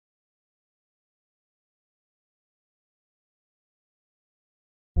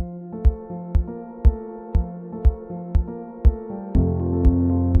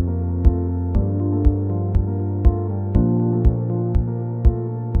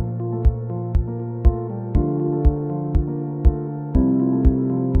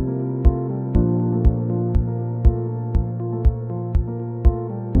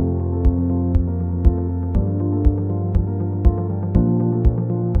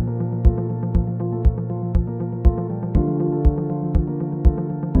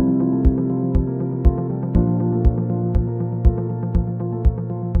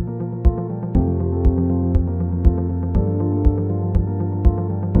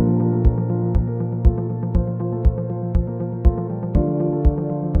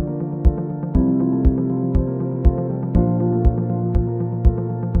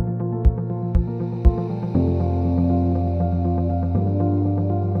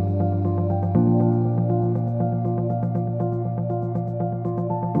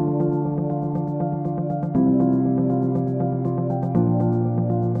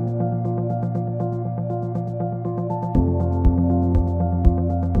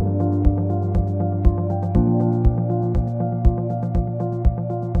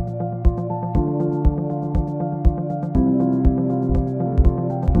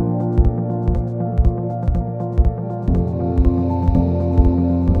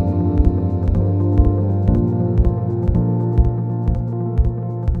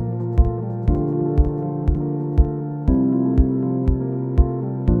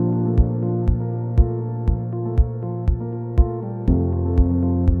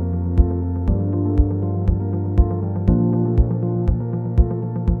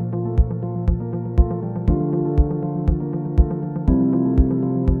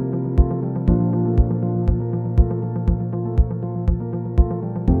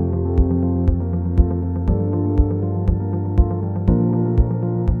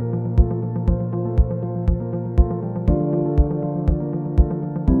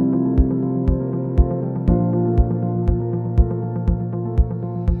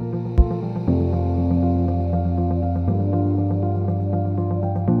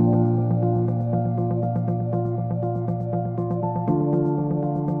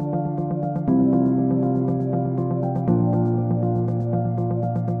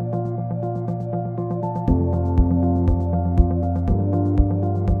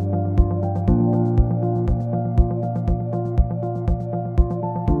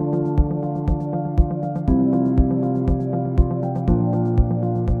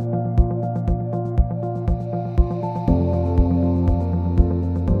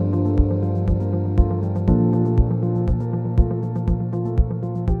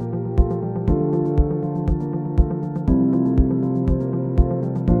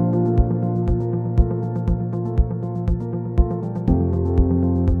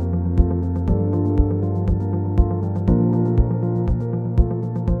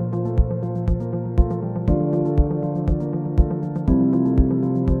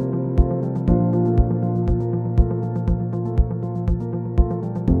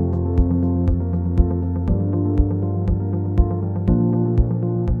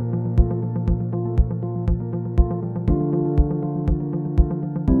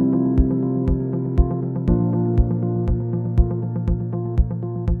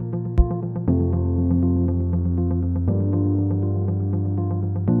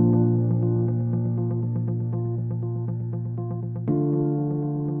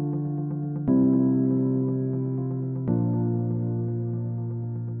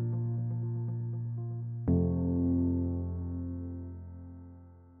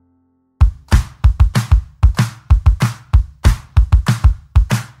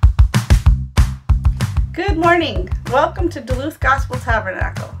Good morning. Welcome to Duluth Gospel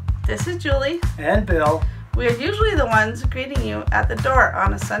Tabernacle. This is Julie. And Bill. We are usually the ones greeting you at the door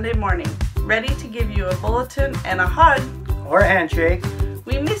on a Sunday morning, ready to give you a bulletin and a hug. Or a handshake.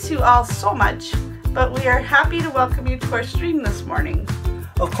 We miss you all so much, but we are happy to welcome you to our stream this morning.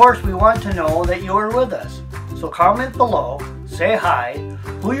 Of course, we want to know that you are with us. So comment below, say hi,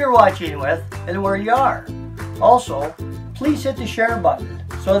 who you're watching with, and where you are. Also, please hit the share button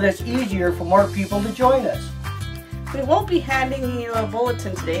so that it's easier for more people to join us. We won't be handing you a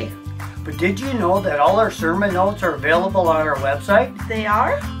bulletin today. But did you know that all our sermon notes are available on our website? They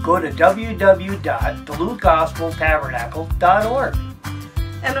are? Go to www.duluthgospeltabernacle.org.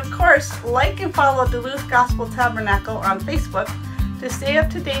 And of course, like and follow Duluth Gospel Tabernacle on Facebook to stay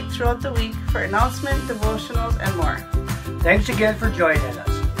up to date throughout the week for announcements, devotionals, and more. Thanks again for joining us.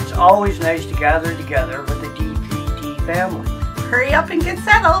 It's always nice to gather together with the DGT family. Hurry up and get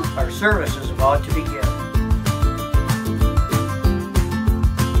settled. Our service is about to begin.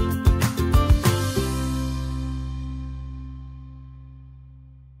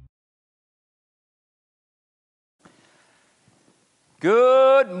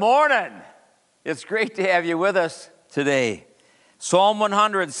 Good morning. It's great to have you with us today. Psalm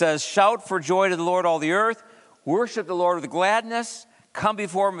 100 says, "Shout for joy to the Lord, all the earth. Worship the Lord with gladness. Come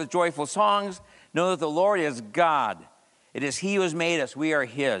before him with joyful songs. Know that the Lord is God. It is he who has made us. We are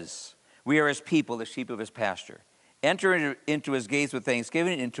his. We are his people, the sheep of his pasture. Enter into his gates with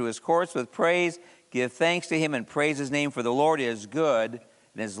thanksgiving, into his courts with praise. Give thanks to him and praise his name, for the Lord is good,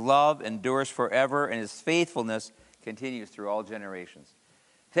 and his love endures forever, and his faithfulness continues through all generations."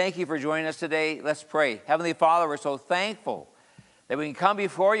 Thank you for joining us today. Let's pray. Heavenly Father, we're so thankful that we can come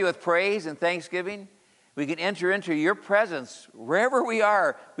before you with praise and thanksgiving. We can enter into your presence. Wherever we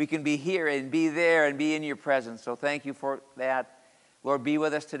are, we can be here and be there and be in your presence. So thank you for that. Lord, be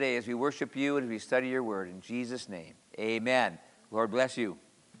with us today as we worship you and as we study your word. In Jesus' name, amen. Lord bless you.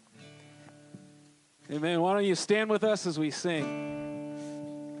 Amen. Why don't you stand with us as we sing?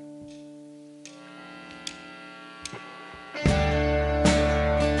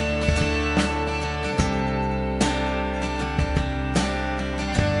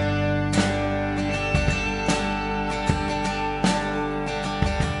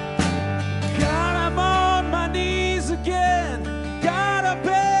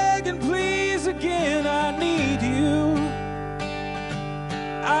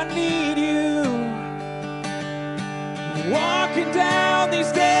 I need you. Walking down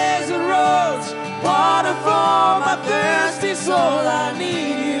these desert roads, water for my thirsty soul. I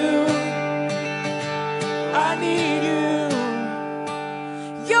need you. I need you.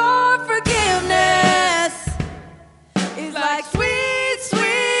 Your forgiveness is like sweet,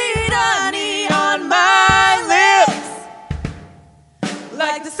 sweet honey on my lips,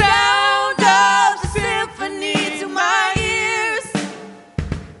 like the sound of the symphony to my ears,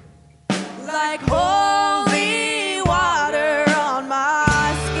 like holy water on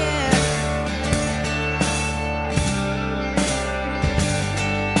my skin.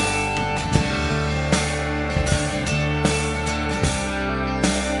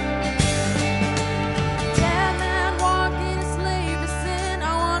 Dead man walking a slave to sin.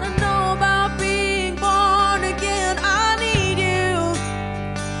 I want to know about being born again. I need you.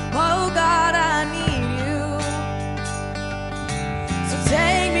 Oh God, I need you. So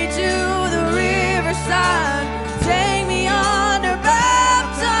take me to the riverside, take me under,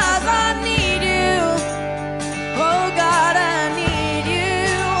 baptize. I need you. Oh God, I need you.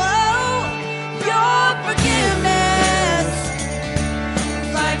 Oh, your forgiveness is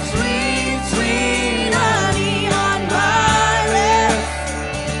like sweet, sweet honey on my lips,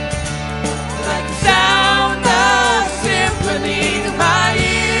 like the sound of symphony to my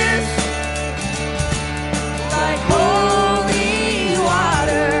ears, like holy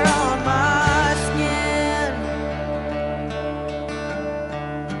water on my skin.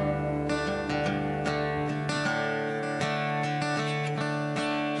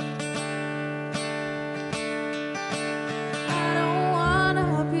 I don't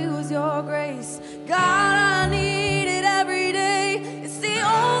wanna abuse your grace. God, I need it every day. It's the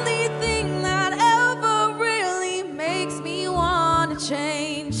only thing that ever really makes me wanna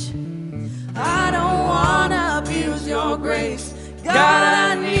change. I don't wanna abuse your grace. God,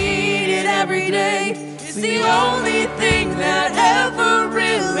 I need it every day. It's the only thing that ever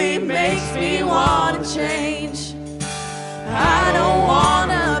really makes me wanna change. I don't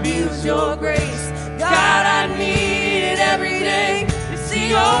wanna abuse your grace. God, I need it every day. It's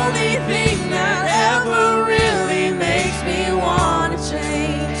the only thing that ever really makes me wanna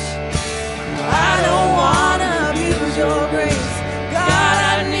change. I don't wanna abuse your grace. God,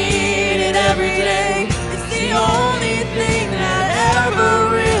 I need it every day. It's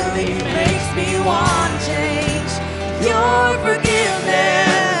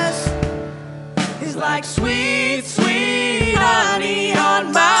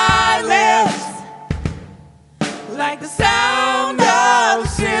the sound of a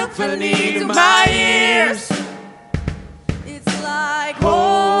symphony to my ears. It's like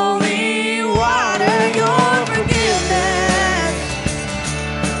holy water, your forgiveness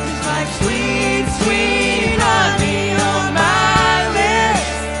is like sweet, sweet honey on my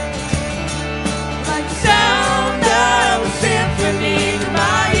lips. Like the sound of a symphony to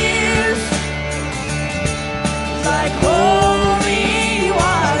my ears. It's like holy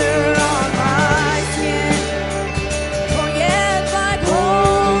water on my skin. Oh yeah, it's like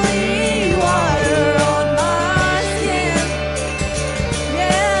holy water on my skin.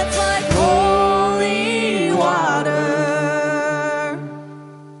 Yeah, it's like holy water.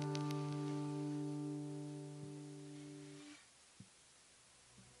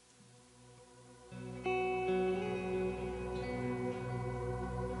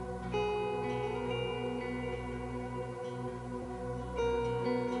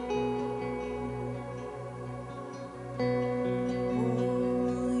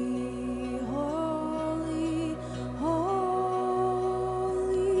 Holy, holy,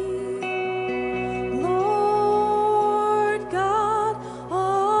 Lord God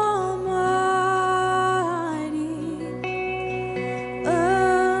Almighty.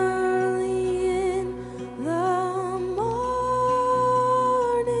 Early in the morning,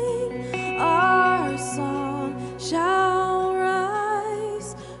 our song shall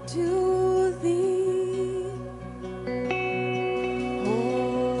rise to thee.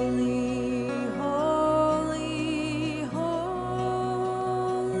 Holy, holy, holy,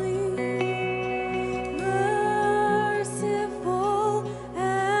 merciful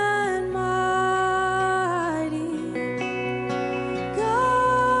and mighty,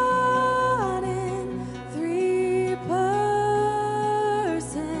 God in three persons,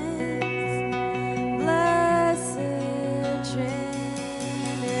 blessed Trinity.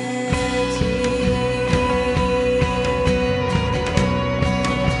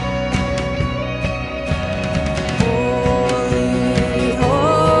 Holy,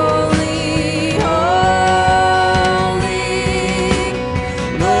 holy, holy,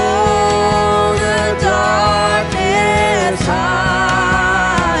 Lord, the darkness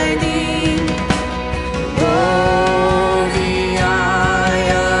hiding. Worthy I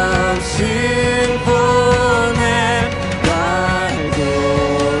am, sinful man, thy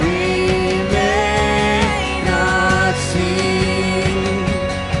glory may not see.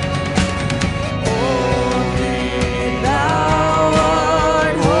 Only thou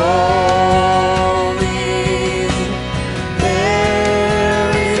art holy, there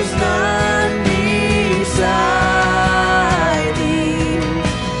is none beside thee.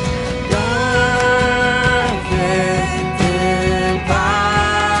 Perfect in power,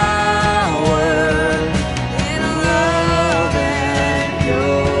 in love and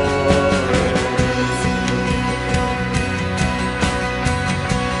purity.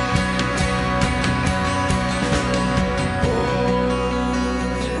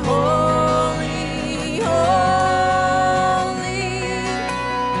 Holy, holy,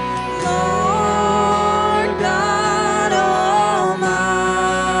 Lord God Almighty.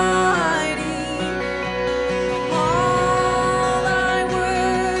 All thy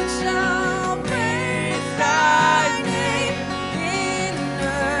works shall praise thy name in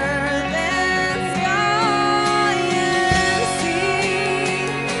earth and sky and sea.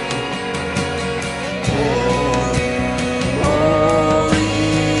 Holy,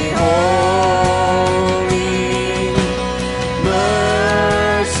 holy,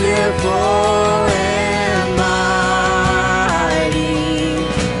 merciful and mighty,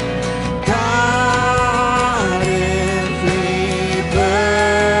 God in three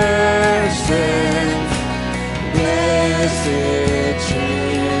persons, blessed Trinity.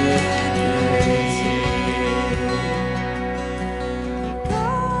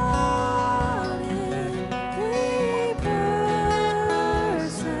 God in three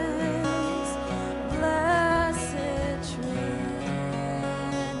persons, blessed Trinity.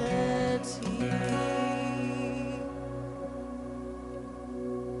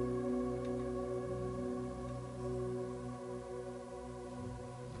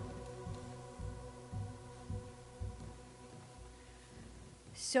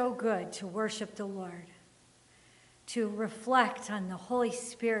 So good to worship the Lord, to reflect on the Holy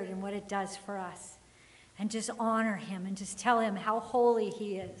Spirit and what it does for us, and just honor him and just tell him how holy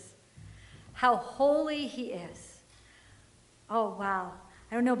he is. How holy he is. Oh, wow.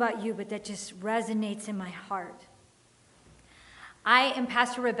 I don't know about you, but that just resonates in my heart. I am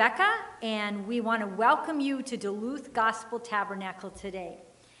Pastor Rebecca, and we want to welcome you to Duluth Gospel Tabernacle today.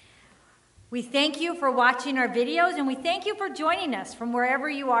 We thank you for watching our videos, and we thank you for joining us from wherever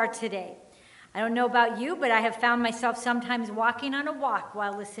you are today. I don't know about you, but I have found myself sometimes walking on a walk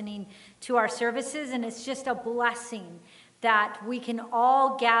while listening to our services, and it's just a blessing that we can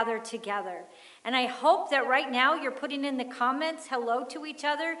all gather together. And I hope that right now you're putting in the comments hello to each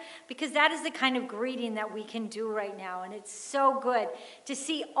other, because that is the kind of greeting that we can do right now. And it's so good to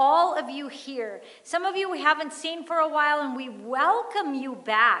see all of you here. Some of you we haven't seen for a while, and we welcome you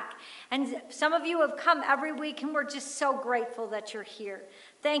back. And some of you have come every week, and we're just so grateful that you're here.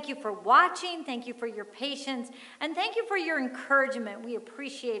 Thank you for watching. Thank you for your patience. And thank you for your encouragement. We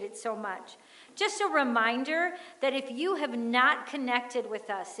appreciate it so much. Just a reminder that if you have not connected with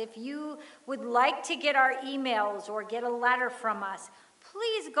us, if you would like to get our emails or get a letter from us,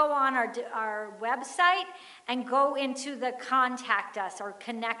 please go on our website and go into the contact us or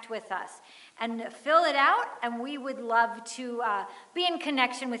connect with us and fill it out, and we would love to be in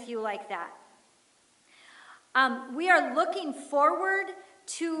connection with you like that. We are looking forward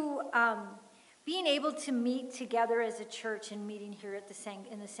to being able to meet together as a church and meeting here at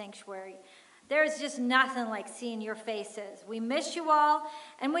in the sanctuary. There's just nothing like seeing your faces. We miss you all,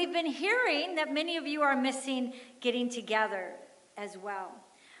 and we've been hearing that many of you are missing getting together as well.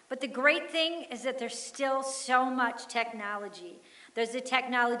 But the great thing is that there's still so much technology. There's the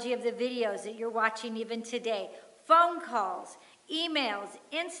technology of the videos that you're watching even today, phone calls, emails,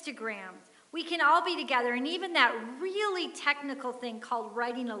 Instagrams. We can all be together, and even that really technical thing called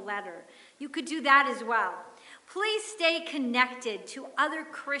writing a letter. You could do that as well. Please stay connected to other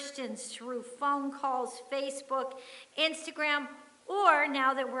Christians through phone calls, Facebook, Instagram, or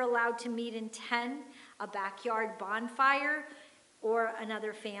now that we're allowed to meet in 10, a backyard bonfire, or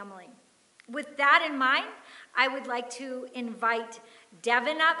another family. With that in mind, I would like to invite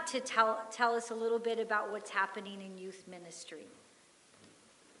Devin up to tell us a little bit about what's happening in youth ministry.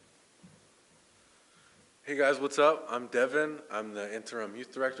 Hey guys, what's up? I'm Devin. I'm the interim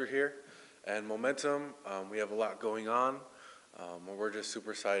youth director here. And Momentum, we have a lot going on. We're just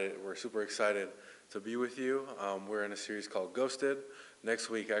super excited. We're super excited to be with you. We're in a series called Ghosted.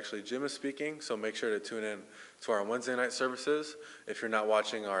 Next week, actually, Jim is speaking, so make sure to tune in to our Wednesday night services if you're not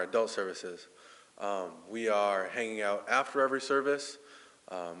watching our adult services. We are hanging out after every service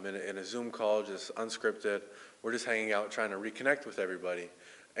in a Zoom call, just unscripted. We're just hanging out, trying to reconnect with everybody.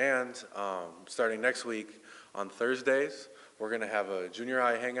 And starting next week on Thursdays, we're going to have a junior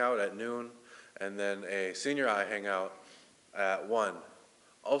high hangout at noon, and then a senior high hangout at 1.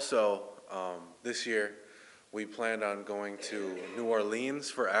 Also, this year, we planned on going to New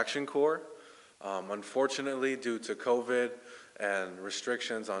Orleans for Action Corps. Unfortunately, due to COVID and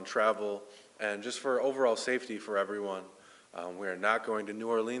restrictions on travel, and just for overall safety for everyone, we are not going to New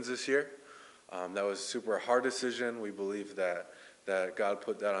Orleans this year. That was a super hard decision. We believe that God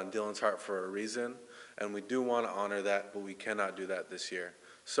put that on Dylan's heart for a reason. And we do want to honor that, but we cannot do that this year.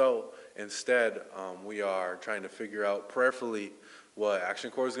 So instead, we are trying to figure out prayerfully what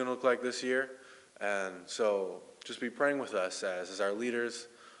Action Corps is going to look like this year. And so just be praying with us as our leaders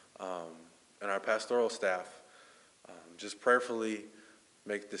and our pastoral staff. Just prayerfully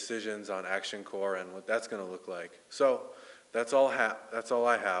make decisions on Action Corps and what that's going to look like. So that's all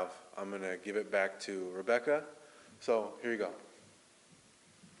I have. I'm going to give it back to Rebecca. So here you go.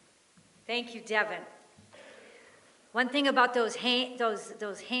 Thank you, Devin. One thing about those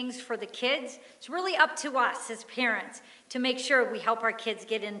hangs for the kids, it's really up to us as parents to make sure we help our kids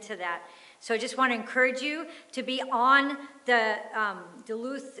get into that. So I just want to encourage you to be on the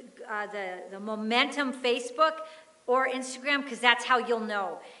Duluth, the Momentum Facebook or Instagram, because that's how you'll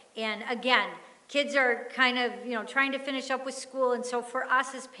know. And again, kids are kind of, trying to finish up with school, and so for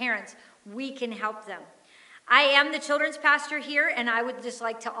us as parents, we can help them. I am the children's pastor here, and I would just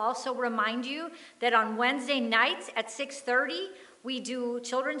like to also remind you that on Wednesday nights at 6:30, we do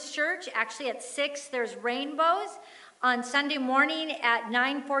children's church. Actually, at 6, there's rainbows. On Sunday morning at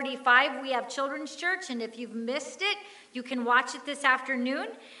 9:45, we have children's church, and if you've missed it, you can watch it this afternoon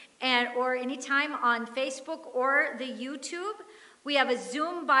or anytime on Facebook or the YouTube. We have a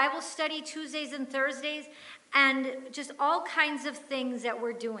Zoom Bible study Tuesdays and Thursdays, and just all kinds of things that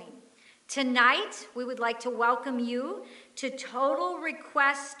we're doing. Tonight, we would like to welcome you to Total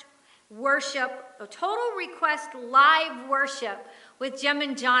Request Worship, Total Request Live Worship with Jim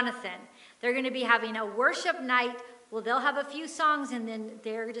and Jonathan. They're going to be having a worship night. Well, they'll have a few songs, and then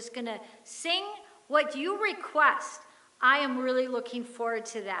they're just going to sing what you request. I am really looking forward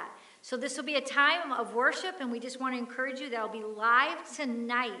to that. So this will be a time of worship, and we just want to encourage you. That will be live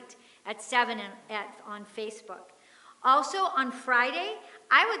tonight at 7 on Facebook. Also, on Friday,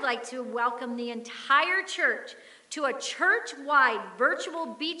 I would like to welcome the entire church to a church-wide virtual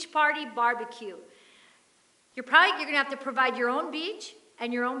beach party barbecue. You're going to have to provide your own beach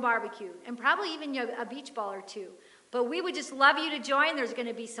and your own barbecue, and probably even a beach ball or two. But we would just love you to join. There's going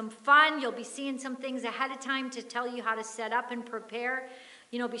to be some fun. You'll be seeing some things ahead of time to tell you how to set up and prepare.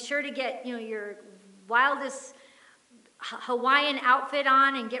 Be sure to get, your wildest Hawaiian outfit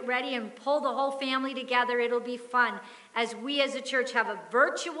on and get ready and pull the whole family together. It'll be fun as we as a church have a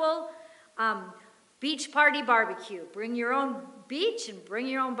virtual beach party barbecue. Bring your own beach and bring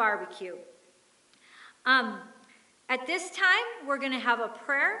your own barbecue. At this time, we're going to have a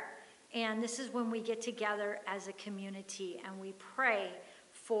prayer. And this is when we get together as a community and we pray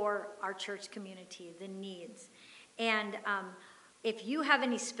for our church community, the needs. And if you have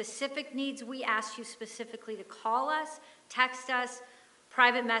any specific needs, we ask you specifically to call us, text us,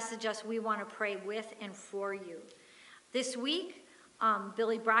 private message us. We want to pray with and for you. This week,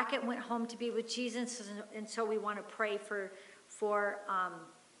 Billy Brackett went home to be with Jesus, and so we want to pray for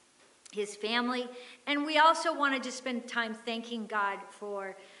his family. And we also want to just spend time thanking God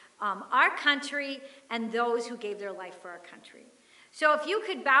for our country and those who gave their life for our country. So if you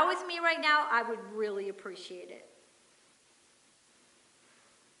could bow with me right now, I would really appreciate it.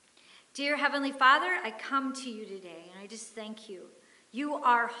 Dear Heavenly Father, I come to you today and I just thank you. You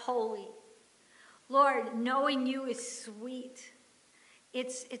are holy. Lord, knowing you is sweet.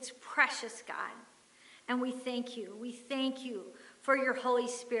 It's precious, God. And we thank you. We thank you for your Holy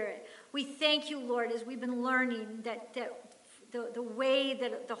Spirit. We thank you, Lord, as we've been learning that the way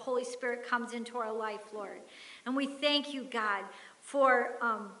that the Holy Spirit comes into our life, Lord. And we thank you, God, for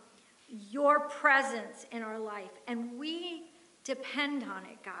your presence in our life. And we depend on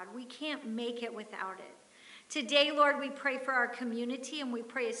it, God. We can't make it without it. Today, Lord, we pray for our community, and we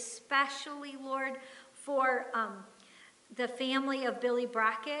pray especially, Lord, for the family of Billy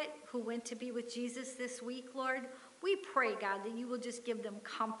Brackett, who went to be with Jesus this week, Lord. We pray, God, that you will just give them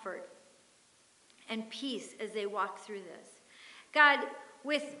comfort and peace as they walk through this. God,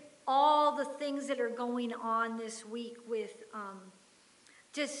 with all the things that are going on this week with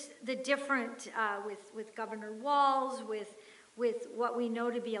just the different, with Governor Walz, with what we know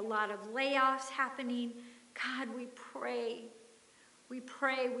to be a lot of layoffs happening, God, we pray,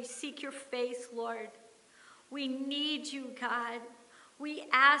 we seek your face, Lord. We need you, God. We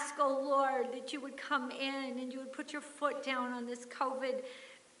ask, oh Lord, that you would come in and you would put your foot down on this COVID,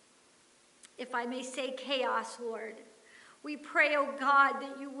 if I may say, chaos, Lord. We pray, oh God,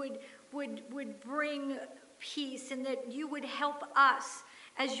 that you would bring peace and that you would help us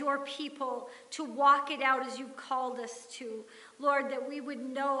as your people to walk it out as you've called us to. Lord, that we would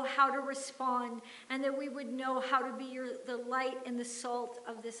know how to respond and that we would know how to be the light and the salt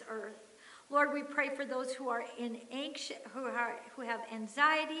of this earth. Lord, we pray for those who are who have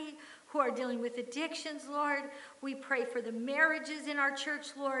anxiety, who are dealing with addictions, Lord. We pray for the marriages in our church,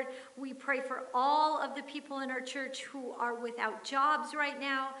 Lord. We pray for all of the people in our church who are without jobs right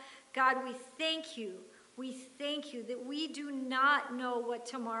now. God, we thank you. We thank you that we do not know what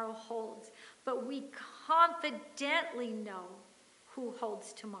tomorrow holds, but we confidently know who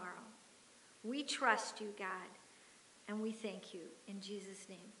holds tomorrow. We trust you, God, and we thank you. In Jesus'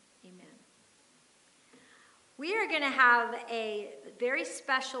 name, amen. We are going to have a very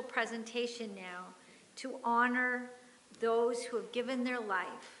special presentation now to honor those who have given their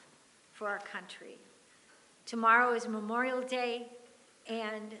life for our country. Tomorrow is Memorial Day,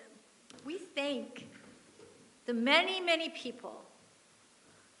 and we thank the many, many people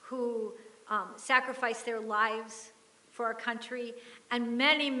who sacrificed their lives for our country, and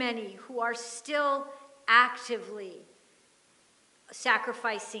many, many who are still actively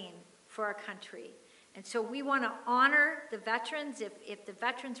sacrificing for our country. And so we want to honor the veterans. If the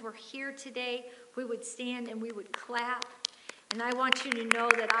veterans were here today, we would stand and we would clap. And I want you to know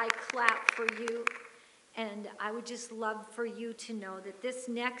that I clap for you. And I would just love for you to know that this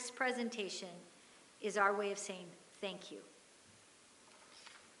next presentation is our way of saying thank you.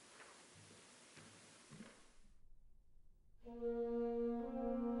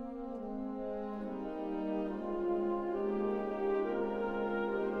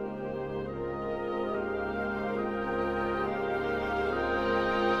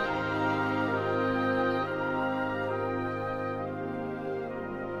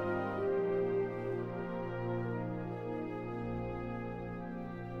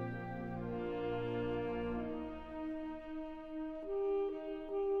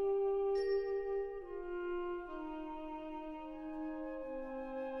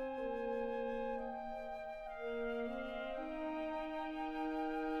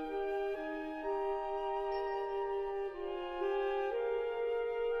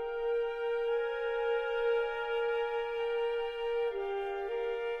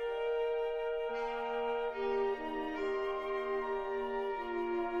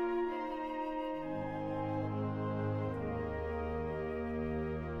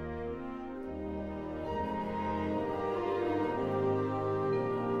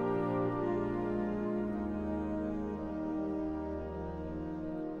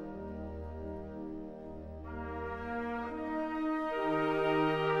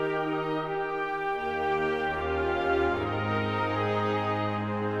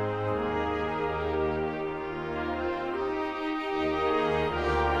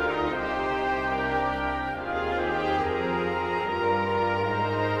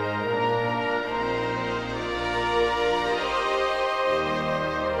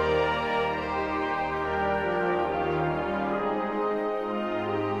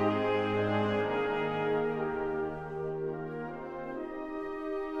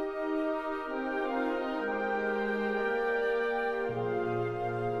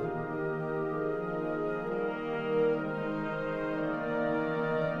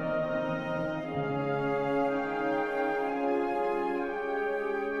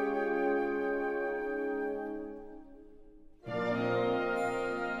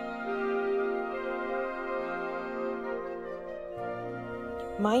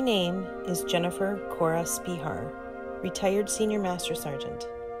 My name is Jennifer Cora Spihar, retired Senior Master Sergeant.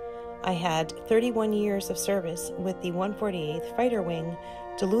 I had 31 years of service with the 148th Fighter Wing,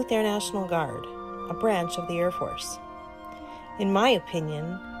 Duluth Air National Guard, a branch of the Air Force. In my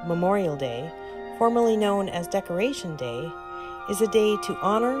opinion, Memorial Day, formerly known as Decoration Day, is a day to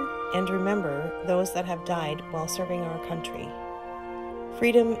honor and remember those that have died while serving our country.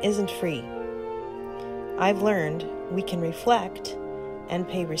 Freedom isn't free. I've learned we can reflect and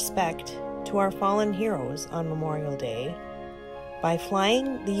pay respect to our fallen heroes on Memorial Day by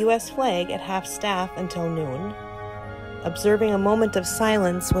flying the U.S. flag at half-staff until noon, observing a moment of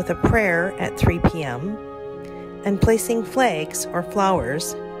silence with a prayer at 3 p.m., and placing flags or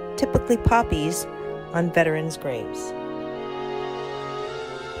flowers, typically poppies, on veterans' graves.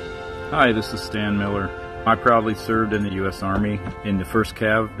 Hi, this is Stan Miller. I proudly served in the U.S. Army in the 1st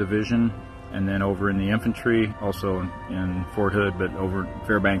Cav Division, and then over in the infantry, also in Fort Hood, but over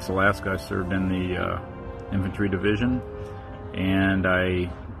Fairbanks, Alaska, I served in the infantry division, and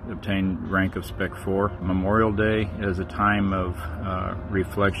I obtained rank of Spec 4. Memorial Day is a time of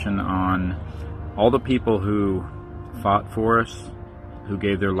reflection on all the people who fought for us, who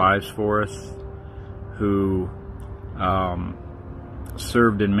gave their lives for us, who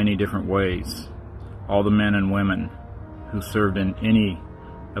served in many different ways. All the men and women who served in any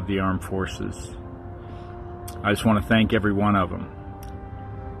of the armed forces. I just want to thank every one of them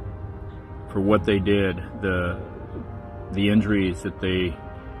for what they did, the injuries that they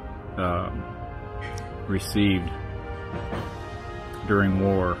received during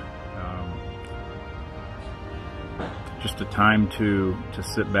war. Just a time to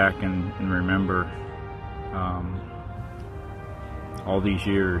sit back and remember all these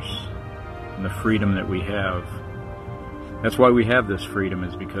years and the freedom that we have. That's why we have this freedom,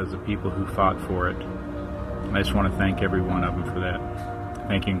 is because of people who fought for it. I just want to thank every one of them for that.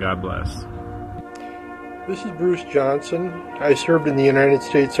 Thank you and God bless. This is Bruce Johnson. I served in the United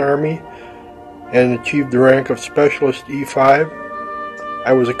States Army and achieved the rank of Specialist E5.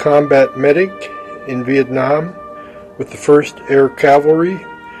 I was a combat medic in Vietnam with the 1st Air Cavalry,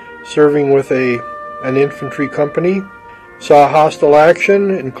 serving with an infantry company. Saw hostile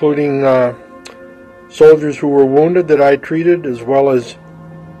action, including soldiers who were wounded that I treated, as well as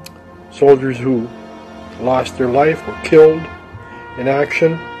soldiers who lost their life or killed in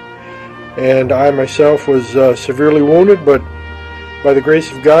action. And I myself was severely wounded, but by the grace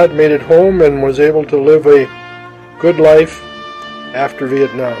of God made it home and was able to live a good life after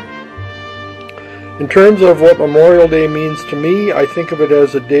Vietnam. In terms of what Memorial Day means to me, I think of it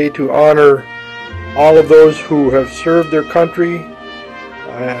as a day to honor all of those who have served their country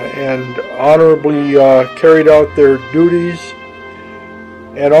and honorably carried out their duties,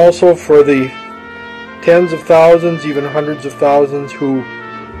 and also for the tens of thousands, even hundreds of thousands, who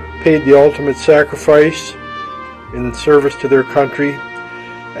paid the ultimate sacrifice in service to their country.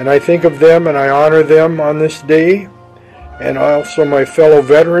 And I think of them and I honor them on this day, and also my fellow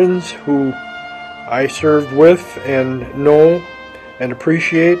veterans who I served with and know and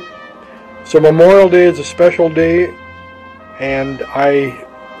appreciate. So Memorial Day is a special day, and I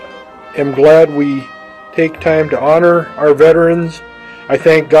am glad we take time to honor our veterans. I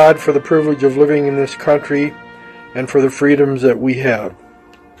thank God for the privilege of living in this country and for the freedoms that we have.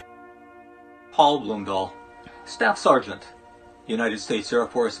 Paul Bloomdahl, Staff Sergeant, United States Air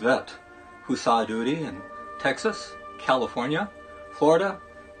Force vet, who saw duty in Texas, California, Florida,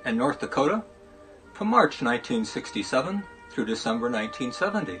 and North Dakota from March 1967 through December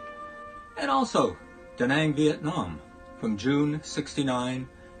 1970, and also Da Nang, Vietnam, from June 69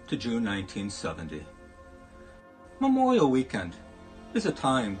 to June 1970. Memorial Weekend is a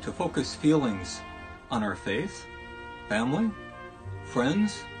time to focus feelings on our faith, family,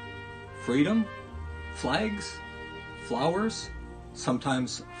 friends, freedom, flags, flowers,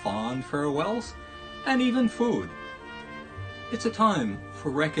 sometimes fond farewells, and even food. It's a time for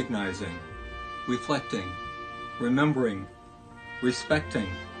recognizing, reflecting, remembering, respecting,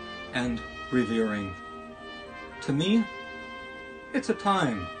 and revering. To me, it's a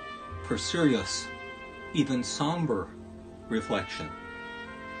time for serious, even somber reflection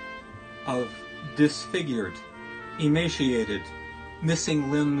of disfigured, emaciated, missing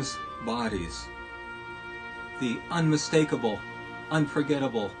limbs, bodies, the unmistakable,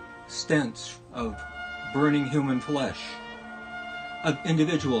 unforgettable stench of burning human flesh, of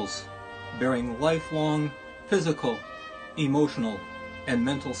individuals bearing lifelong physical, emotional, and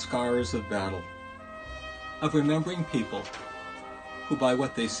mental scars of battle, of remembering people who, by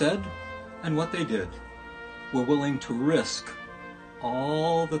what they said and what they did, were willing to risk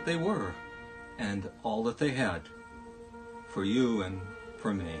all that they were and all that they had for you and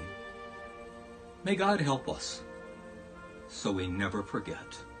for me. May God help us so we never forget.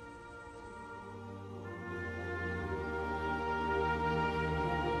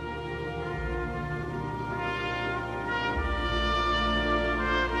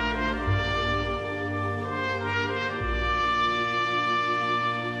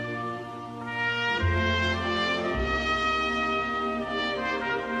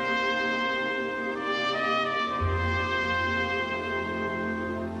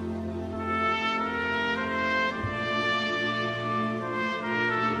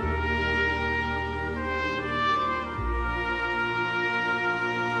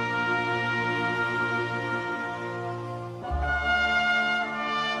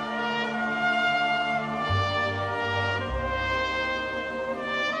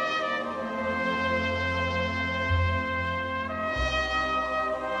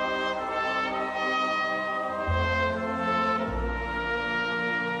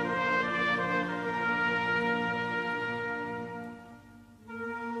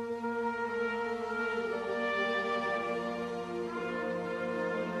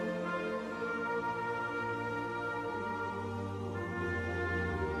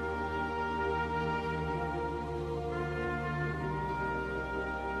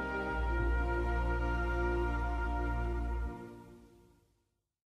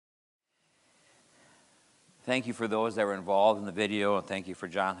 Thank you for those that were involved in the video, and thank you for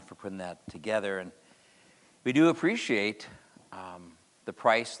John for putting that together. And we do appreciate the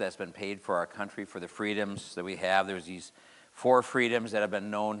price that's been paid for our country, for the freedoms that we have. There's these 4 freedoms that have been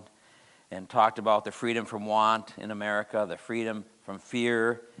known and talked about: the freedom from want in America, the freedom from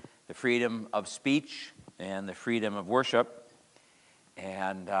fear, the freedom of speech, and the freedom of worship.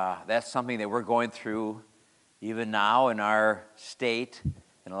 And that's something that we're going through even now in our state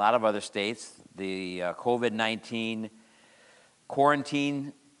and a lot of other states. The COVID-19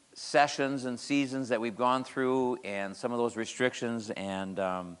 quarantine sessions and seasons that we've gone through, and some of those restrictions. And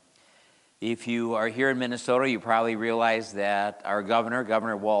if you are here in Minnesota, you probably realize that our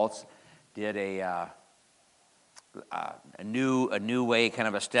Governor Walz, did a new way, kind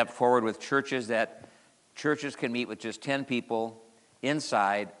of a step forward with churches, that churches can meet with just 10 people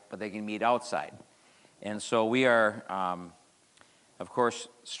inside, but they can meet outside. And so we are, of course,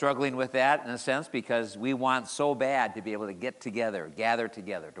 struggling with that in a sense, because we want so bad to be able to get together, gather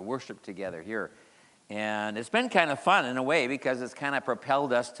together, to worship together here. And it's been kind of fun in a way, because it's kind of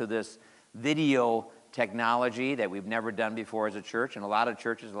propelled us to this video technology that we've never done before as a church. And a lot of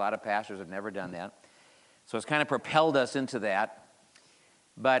churches, a lot of pastors have never done that. So it's kind of propelled us into that.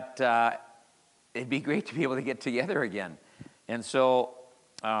 But it'd be great to be able to get together again. And so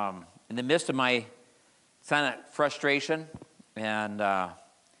in the midst of my kind of frustration and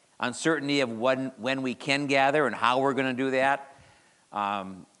uncertainty of when we can gather and how we're going to do that,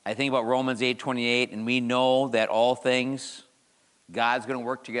 I think about Romans 8:28, and we know that all things God's going to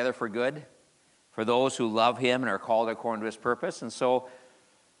work together for good for those who love Him and are called according to His purpose. And so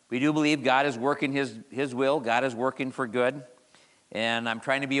we do believe God is working His will. God is working for good. And I'm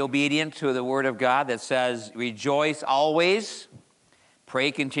trying to be obedient to the Word of God that says, rejoice always,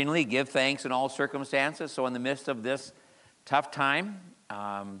 pray continually, give thanks in all circumstances. So in the midst of this tough time,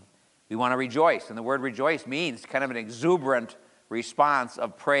 we want to rejoice. And the word rejoice means kind of an exuberant response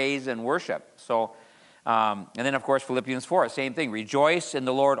of praise and worship. So, and then of course Philippians 4, same thing. Rejoice in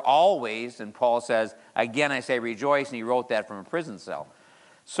the Lord always. And Paul says, again I say rejoice, and he wrote that from a prison cell.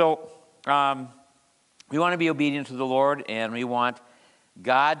 So we want to be obedient to the Lord, and we want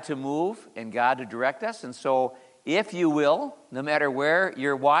God to move and God to direct us. And so if you will, no matter where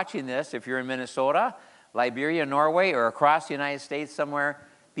you're watching this, if you're in Minnesota, Liberia, Norway, or across the United States somewhere,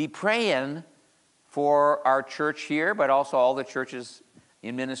 be praying for our church here, but also all the churches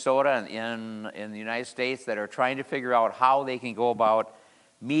in Minnesota and in the United States that are trying to figure out how they can go about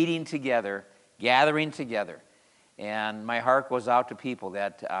meeting together, gathering together. And my heart goes out to people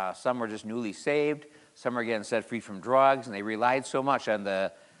that some were just newly saved, some are getting set free from drugs, and they relied so much on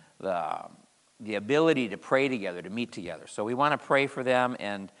the ability to pray together, to meet together. So we want to pray for them,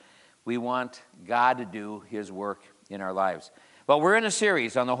 and we want God to do His work in our lives. Well, we're in a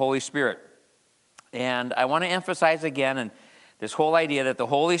series on the Holy Spirit. And I want to emphasize again and this whole idea that the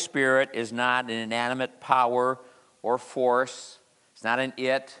Holy Spirit is not an inanimate power or force. It's not an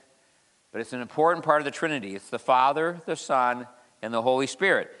it, but it's an important part of the Trinity. It's the Father, the Son, and the Holy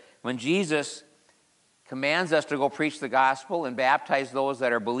Spirit. When Jesus commands us to go preach the gospel and baptize those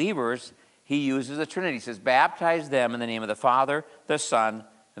that are believers, He uses the Trinity. He says, baptize them in the name of the Father, the Son,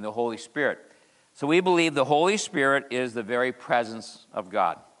 and the Holy Spirit. So we believe the Holy Spirit is the very presence of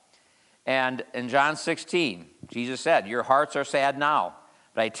God. And in John 16, Jesus said, your hearts are sad now.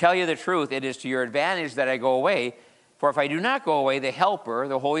 But I tell you the truth, it is to your advantage that I go away. For if I do not go away, the Helper,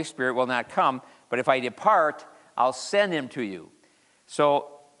 the Holy Spirit, will not come. But if I depart, I'll send him to you.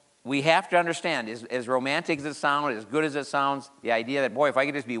 So we have to understand, as romantic as it sounds, as good as it sounds, the idea that, boy, if I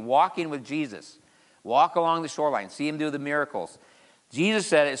could just be walking with Jesus, walk along the shoreline, see him do the miracles. Jesus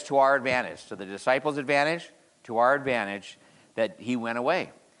said it's to our advantage, to the disciples' advantage, to our advantage, that he went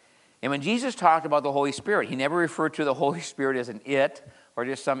away. And when Jesus talked about the Holy Spirit, he never referred to the Holy Spirit as an it or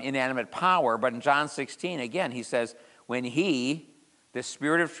just some inanimate power. But in John 16, again, he says, when he, the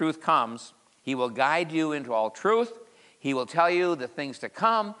Spirit of truth, comes, he will guide you into all truth. He will tell you the things to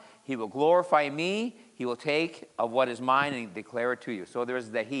come. He will glorify me. He will take of what is mine and declare it to you. So there's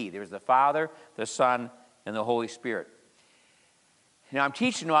the he. There's the Father, the Son, and the Holy Spirit. Now, I'm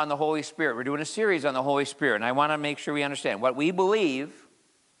teaching on the Holy Spirit. We're doing a series on the Holy Spirit, and I want to make sure we understand what we believe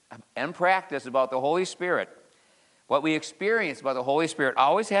and practice about the Holy Spirit, what we experience about the Holy Spirit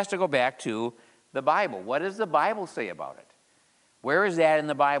always has to go back to the Bible. What does the Bible say about it? Where is that in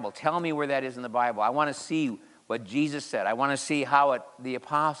the Bible? Tell me where that is in the Bible. I want to see what Jesus said. I want to see how the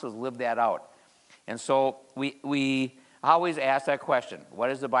apostles lived that out. And so we always ask that question. What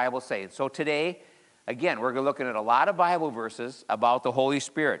does the Bible say? And so today, again, we're looking at a lot of Bible verses about the Holy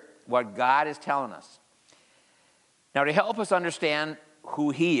Spirit, what God is telling us. Now, to help us understand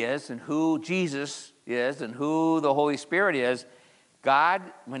who he is and who Jesus is and who the Holy Spirit is, God,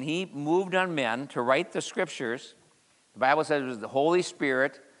 when he moved on men to write the scriptures, the Bible says it was the Holy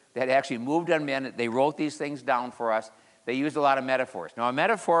Spirit that actually moved on men. They wrote these things down for us. They used a lot of metaphors. Now, a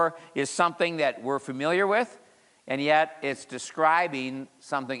metaphor is something that we're familiar with, and yet it's describing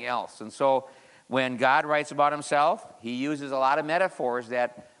something else. And so when God writes about himself, he uses a lot of metaphors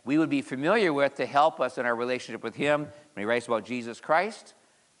that we would be familiar with to help us in our relationship with him. When he writes about Jesus Christ,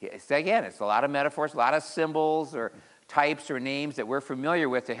 it's a lot of metaphors, a lot of symbols or types or names that we're familiar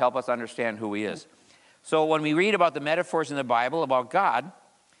with to help us understand who he is. So when we read about the metaphors in the Bible about God,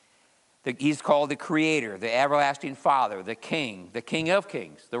 he's called the Creator, the Everlasting Father, the King of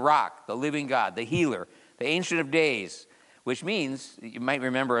Kings, the Rock, the Living God, the Healer, the Ancient of Days, which means, you might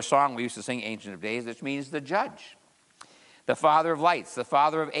remember a song we used to sing, Ancient of Days, which means the Judge. The Father of Lights, the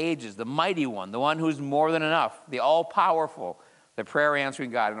Father of Ages, the Mighty One, the one who's more than enough, the All-Powerful, the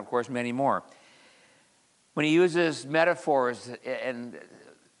Prayer-Answering God, and of course many more. When he uses metaphors and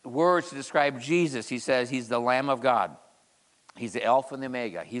words to describe Jesus, he says he's the Lamb of God. He's the Alpha and the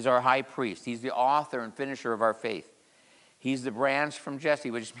Omega. He's our high priest. He's the author and finisher of our faith. He's the branch from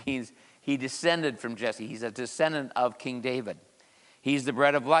Jesse, which means he descended from Jesse. He's a descendant of King David. He's the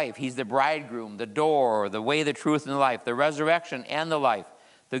bread of life. He's the bridegroom, the door, the way, the truth, and the life, the resurrection and the life,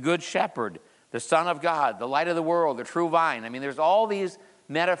 the good shepherd, the Son of God, the light of the world, the true vine. I mean, there's all these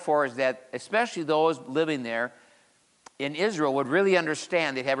metaphors that especially those living there in Israel would really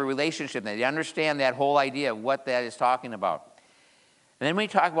understand. They'd have a relationship. They'd understand that whole idea of what that is talking about. And then when we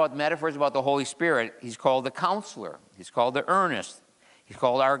talk about metaphors about the Holy Spirit, he's called the Counselor. He's called the Earnest. He's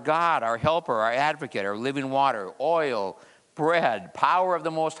called our God, our Helper, our Advocate, our living water, oil, bread, power of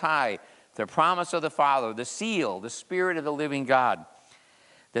the Most High, the promise of the Father, the seal, the Spirit of the living God,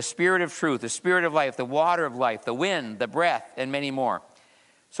 the Spirit of truth, the Spirit of life, the water of life, the wind, the breath, and many more.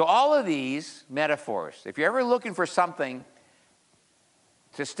 So all of these metaphors, if you're ever looking for something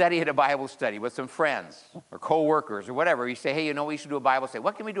to study at a Bible study with some friends or co-workers or whatever, you say, hey, you know, we should do a Bible study.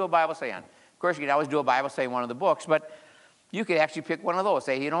 What can we do a Bible study on? Of course, you can always do a Bible study on one of the books, but you could actually pick one of those.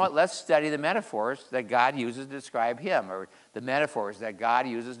 Say, you know what, let's study the metaphors that God uses to describe him, or the metaphors that God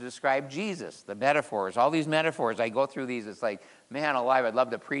uses to describe Jesus. The metaphors, all these metaphors, I go through these. It's like, man alive, I'd love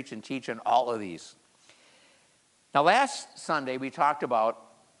to preach and teach on all of these. Now, last Sunday, we talked about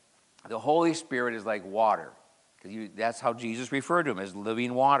the Holy Spirit is like water. That's how Jesus referred to him, as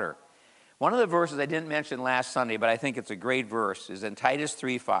living water. One of the verses I didn't mention last Sunday, but I think it's a great verse, is in Titus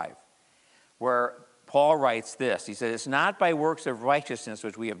 3:5, where Paul writes this. He says, it's not by works of righteousness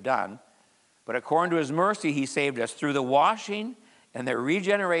which we have done, but according to his mercy he saved us through the washing and the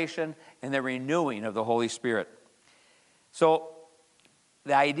regeneration and the renewing of the Holy Spirit. So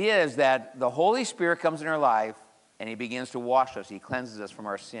the idea is that the Holy Spirit comes in our life and he begins to wash us. He cleanses us from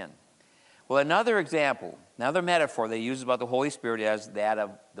our sin. Well, another example, another metaphor they use about the Holy Spirit is that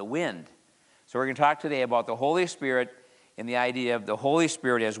of the wind. So we're going to talk today about the Holy Spirit and the idea of the Holy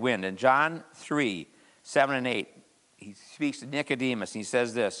Spirit as wind. In John 3:7 and 8, he speaks to Nicodemus, and he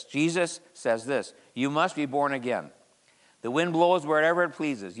says this. Jesus says this, you must be born again. The wind blows wherever it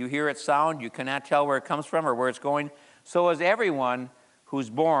pleases. You hear its sound, you cannot tell where it comes from or where it's going. So is everyone who's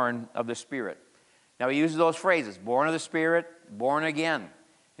born of the Spirit. Now he uses those phrases, born of the Spirit, born again.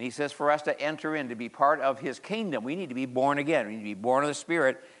 And And he says for us to enter in, to be part of his kingdom, we need to be born again. We need to be born of the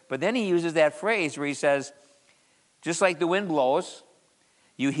Spirit. But then he uses that phrase where he says, just like the wind blows,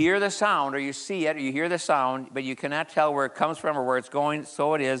 you hear the sound, or you see it, or you hear the sound, but you cannot tell where it comes from or where it's going.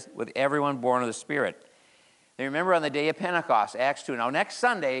 So it is with everyone born of the Spirit. And remember on the day of Pentecost, Acts 2. Now, next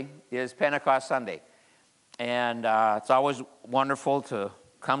Sunday is Pentecost Sunday. And it's always wonderful to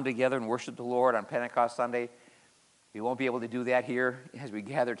come together and worship the Lord on Pentecost Sunday. We won't be able to do that here as we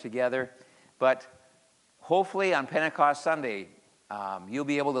gather together. But hopefully on Pentecost Sunday, you'll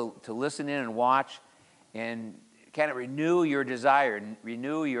be able to listen in and watch and kind of renew your desire and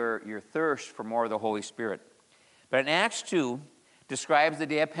renew your thirst for more of the Holy Spirit. But in Acts 2, describes the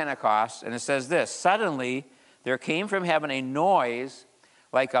day of Pentecost, and it says this, suddenly there came from heaven a noise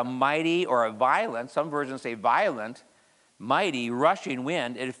like a mighty or a violent, some versions say violent, mighty, rushing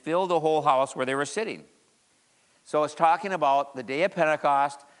wind. It filled the whole house where they were sitting. So it's talking about the day of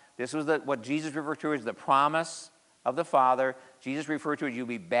Pentecost. This was what Jesus referred to as the promise of the Father. Jesus referred to it, you'll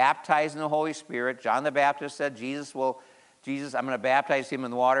be baptized in the Holy Spirit. John the Baptist said, Jesus, I'm going to baptize him in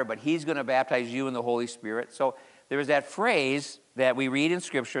the water, but he's going to baptize you in the Holy Spirit. So there's that phrase that we read in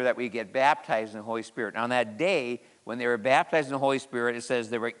Scripture that we get baptized in the Holy Spirit. Now, on that day, when they were baptized in the Holy Spirit, it says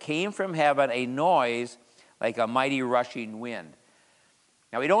there came from heaven a noise like a mighty rushing wind.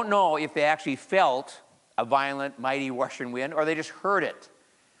 Now, we don't know if they actually felt a violent, mighty rushing wind, or they just heard it.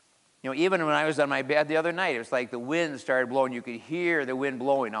 You know, even when I was on my bed the other night, it was like the wind started blowing. You could hear the wind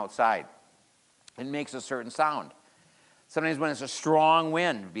blowing outside. It makes a certain sound. Sometimes when it's a strong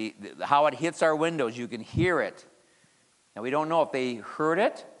wind, how it hits our windows, you can hear it. Now, we don't know if they heard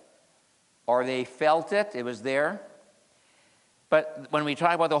it or they felt it. It was there. But when we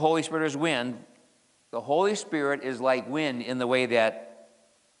talk about the Holy Spirit as wind, the Holy Spirit is like wind in the way that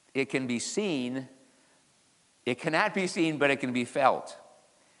it can be seen. It cannot be seen, but it can be felt.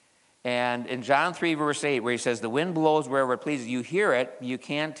 And in John 3, verse 8, where he says, the wind blows wherever it pleases. You hear it, you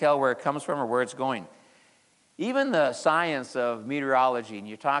can't tell where it comes from or where it's going. Even the science of meteorology, and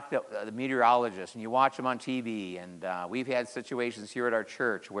you talk to the meteorologists, and you watch them on TV, and we've had situations here at our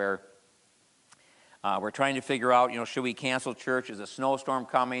church where we're trying to figure out, should we cancel church? Is a snowstorm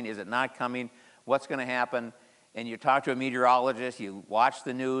coming? Is it not coming? What's going to happen? And you talk to a meteorologist, you watch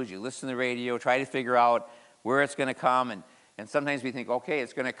the news, you listen to the radio, try to figure out where it's going to come. And sometimes we think, okay,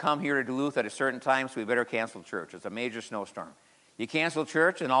 it's going to come here to Duluth at a certain time, so we better cancel church. It's a major snowstorm. You cancel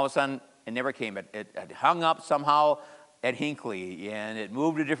church, and all of a sudden, it never came. It hung up somehow at Hinckley, and it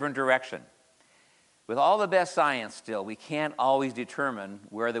moved a different direction. With all the best science still, we can't always determine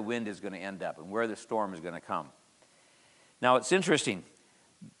where the wind is going to end up and where the storm is going to come. Now, it's interesting.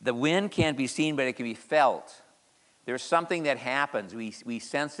 The wind can't be seen, but it can be felt. There's something that happens. We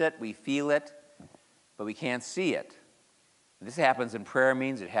sense it, we feel it, but we can't see it. This happens in prayer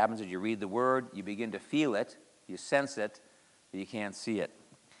meetings. It happens as you read the Word. You begin to feel it, you sense it, but you can't see it.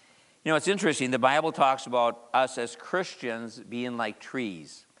 It's interesting. The Bible talks about us as Christians being like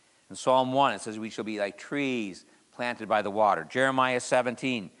trees. In Psalm 1, it says we shall be like trees planted by the water. Jeremiah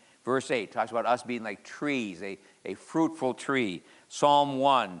 17, verse 8, talks about us being like trees, a fruitful tree. Psalm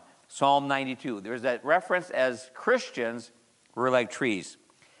 1, Psalm 92. There's that reference as Christians, we're like trees.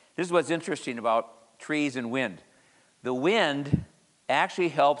 This is what's interesting about trees and wind. The wind actually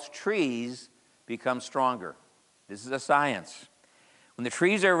helps trees become stronger. This is a science. When the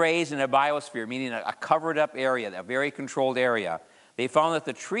trees are raised in a biosphere, meaning a covered up area, a very controlled area, they found that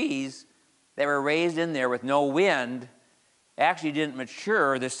the trees that were raised in there with no wind actually didn't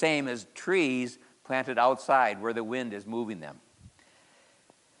mature the same as trees planted outside where the wind is moving them.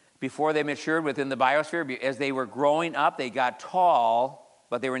 Before they matured within the biosphere, as they were growing up, they got tall,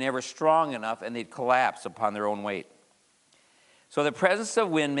 but they were never strong enough, and they'd collapse upon their own weight. So the presence of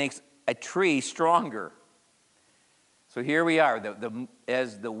wind makes a tree stronger. So here we are.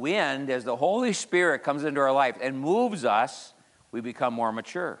 As the Holy Spirit comes into our life and moves us, we become more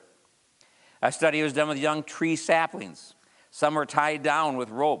mature. A study was done with young tree saplings. Some were tied down with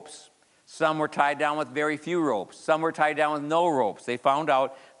ropes. Some were tied down with very few ropes. Some were tied down with no ropes. They found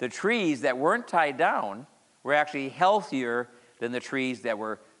out the trees that weren't tied down were actually healthier than the trees that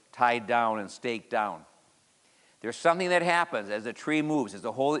were tied down and staked down. There's something that happens as the tree moves, as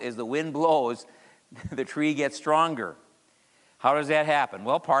the wind blows, the tree gets stronger. How does that happen?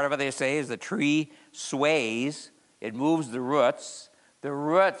 Well, part of it, they say, is the tree sways. It moves the roots. The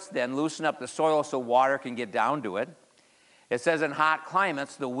roots then loosen up the soil so water can get down to it. It says in hot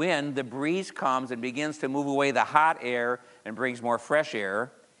climates, the breeze comes and begins to move away the hot air and brings more fresh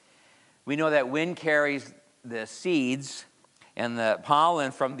air. We know that wind carries the seeds and the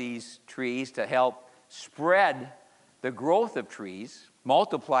pollen from these trees to help spread the growth of trees.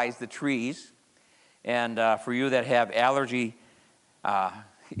 multiplies the trees. And for you that have allergy,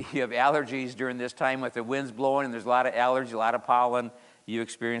 you have allergies during this time with the winds blowing and there's a lot of allergy, a lot of pollen, you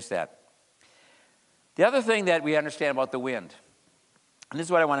experience that. The other thing that we understand about the wind, and this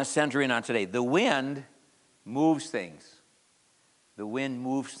is what I want to center in on today. The wind moves things. The wind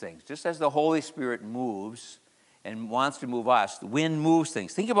moves things. Just as the Holy Spirit moves and wants to move us, the wind moves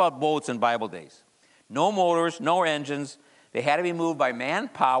things. Think about boats in Bible days. No motors, no engines. They had to be moved by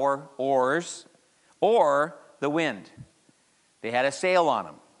manpower, oars, or the wind. They had a sail on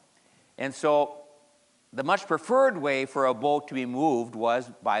them. And so the much preferred way for a boat to be moved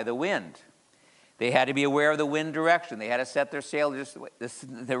was by the wind. They had to be aware of the wind direction. They had to set their sail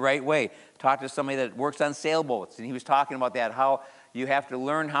just the right way. Talked to somebody that works on sailboats, and he was talking about that, how you have to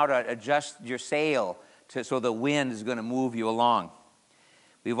learn how to adjust your sail so the wind is going to move you along.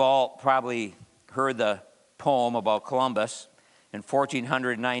 We've all probably heard the poem about Columbus. In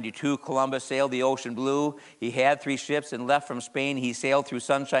 1492, Columbus sailed the ocean blue. He had 3 ships and left from Spain. He sailed through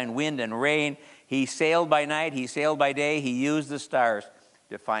sunshine, wind, and rain. He sailed by night. He sailed by day. He used the stars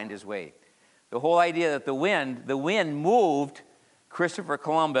to find his way. The whole idea that the wind moved Christopher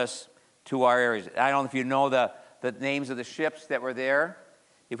Columbus to our areas. I don't know if you know the names of the ships that were there.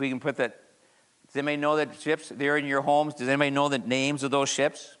 If we can put that, does anybody know the ships there in your homes? Does anybody know the names of those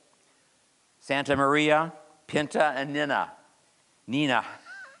ships? Santa Maria, Pinta, and Nina.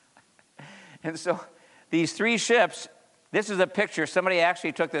 And so these 3 ships, this is a picture. Somebody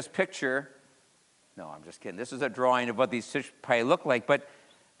actually took this picture. No, I'm just kidding. This is a drawing of what these ships probably look like. But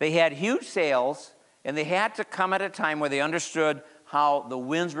they had huge sails, and they had to come at a time where they understood how the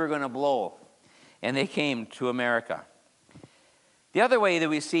winds were going to blow. And they came to America. The other way that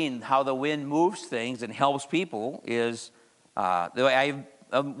we've seen how the wind moves things and helps people is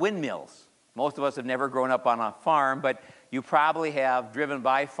windmills. Most of us have never grown up on a farm, but you probably have driven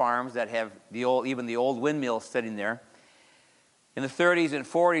by farms that have even the old windmills sitting there. In the 30s and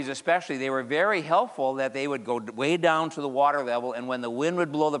 40s especially, they were very helpful that they would go way down to the water level, and when the wind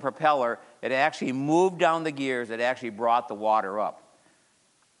would blow the propeller, it actually moved down the gears. It actually brought the water up.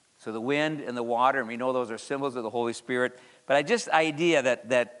 So the wind and the water, and we know those are symbols of the Holy Spirit, but idea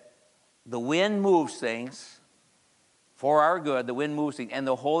that the wind moves things for our good, the wind moves things, and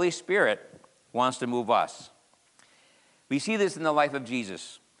the Holy Spirit wants to move us. We see this in the life of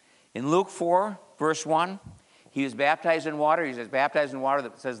Jesus. In Luke 4, verse 1, he was baptized in water. He was baptized in water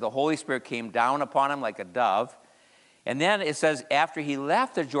that says the Holy Spirit came down upon him like a dove. And then it says after he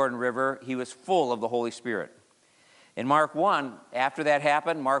left the Jordan River, he was full of the Holy Spirit. In Mark 1, after that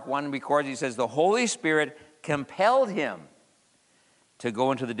happened, Mark 1 records, he says the Holy Spirit compelled him to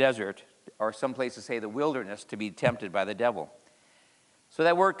go into the desert, or some places say the wilderness, to be tempted by the devil. So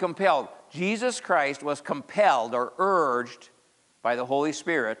that word compelled, Jesus Christ was compelled or urged by the Holy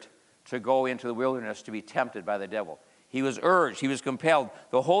Spirit to go into the wilderness to be tempted by the devil. He was urged, he was compelled.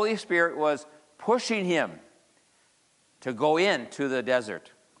 The Holy Spirit was pushing him to go into the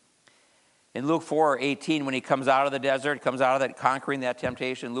desert. In Luke 4:18, when he comes out of the desert, comes out of that, conquering that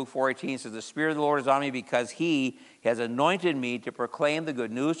temptation, Luke 4:18 says, the Spirit of the Lord is on me because he has anointed me to proclaim the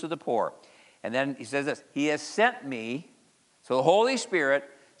good news to the poor. And then he says this, he has sent me. So the Holy Spirit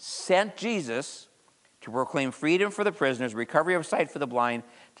sent Jesus to proclaim freedom for the prisoners, recovery of sight for the blind,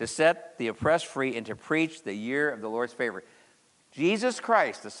 to set the oppressed free, and to preach the year of the Lord's favor. Jesus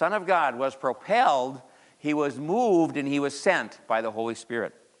Christ, the Son of God, was propelled, he was moved, and he was sent by the Holy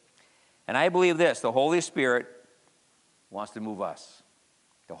Spirit. And I believe this, the Holy Spirit wants to move us.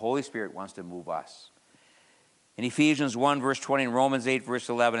 The Holy Spirit wants to move us. In Ephesians 1, verse 20, and Romans 8, verse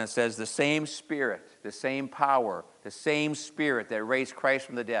 11, it says, the same Spirit, the same power, the same Spirit that raised Christ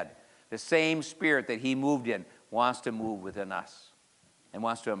from the dead, the same Spirit that he moved in, wants to move within us and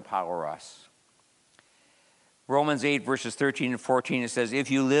wants to empower us. Romans 8, verses 13 and 14, it says,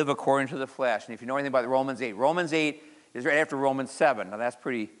 if you live according to the flesh. And if you know anything about Romans 8 is right after Romans 7. Now that's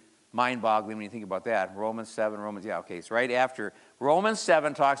pretty mind-boggling when you think about that. Romans 7, it's right after. Romans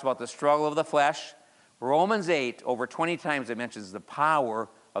 7 talks about the struggle of the flesh. Romans 8, over 20 times it mentions the power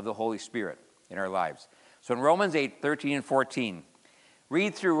of the Holy Spirit in our lives. So in Romans 8, 13 and 14,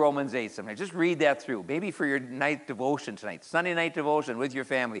 read through Romans 8 sometime. Just read that through. Maybe for your night devotion tonight, Sunday night devotion with your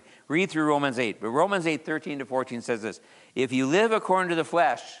family. Read through Romans 8. But Romans 8, 13 to 14 says this, if you live according to the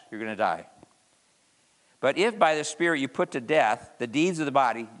flesh, you're going to die. But if by the Spirit you put to death the deeds of the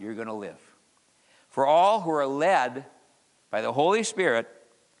body, you're going to live. For all who are led by the Holy Spirit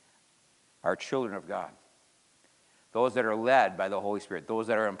are children of God. Those that are led by the Holy Spirit. Those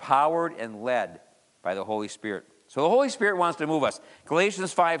that are empowered and led by the Holy Spirit. So the Holy Spirit wants to move us.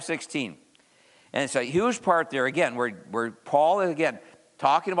 Galatians 5:16. And it's a huge part there, again, where Paul, again,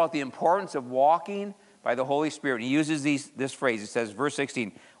 talking about the importance of walking by the Holy Spirit. He uses this phrase. He says, verse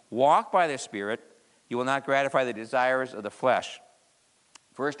 16, walk by the Spirit, you will not gratify the desires of the flesh.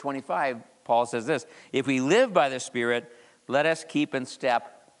 Verse 25, Paul says this, if we live by the Spirit, let us keep in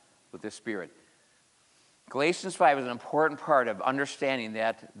step with the Spirit. Galatians 5 is an important part of understanding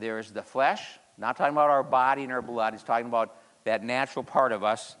that there's the flesh, not talking about our body and our blood, he's talking about that natural part of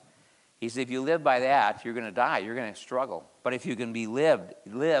us. He says, if you live by that, you're going to die, you're going to struggle. But if you can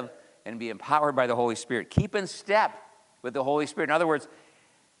live and be empowered by the Holy Spirit, keep in step with the Holy Spirit. In other words,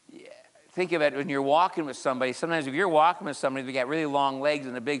 think of it when you're walking with somebody. Sometimes if you're walking with somebody, they got really long legs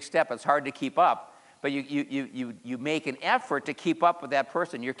and a big step, it's hard to keep up. But you make an effort to keep up with that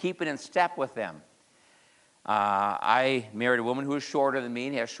person. You're keeping in step with them. I married a woman who was shorter than me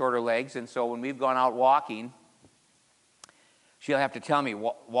and has shorter legs, and so when we've gone out walking, she'll have to tell me,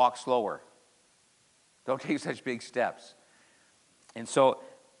 walk slower. Don't take such big steps. And so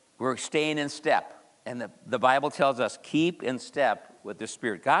we're staying in step. And the Bible tells us, keep in step with the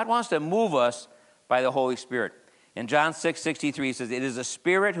Spirit. God wants to move us by the Holy Spirit. In John 6:63, he says, it is the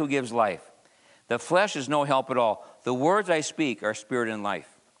Spirit who gives life. The flesh is no help at all. The words I speak are spirit and life.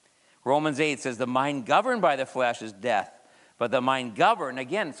 Romans 8 says, the mind governed by the flesh is death. But the mind governed,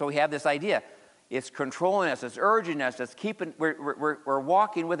 again, so we have this idea. It's controlling us, it's urging us, it's keeping, we're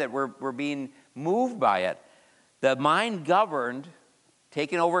walking with it, we're being moved by it. The mind governed,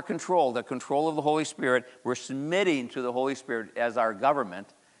 taking over control, the control of the Holy Spirit, we're submitting to the Holy Spirit as our government.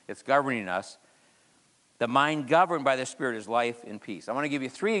 It's governing us. The mind governed by the Spirit is life and peace. I want to give you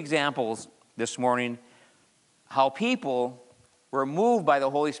 3 examples this morning how people were moved by the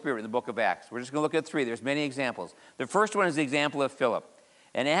Holy Spirit in the book of Acts. We're just going to look at 3. There's many examples. The first one is the example of Philip.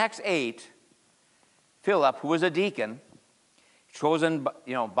 In Acts 8, Philip, who was a deacon, chosen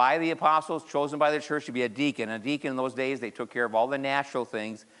by the apostles, chosen by the church to be a deacon. A deacon in those days, they took care of all the natural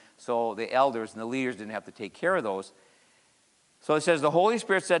things, so the elders and the leaders didn't have to take care of those. So it says, the Holy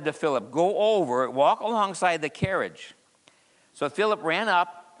Spirit said to Philip, go over, walk alongside the carriage. So Philip ran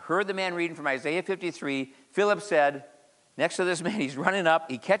up, heard the man reading from Isaiah 53. Philip said, next to this man, he's running up,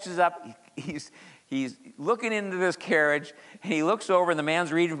 he catches up, he's looking into this carriage, and he looks over, and the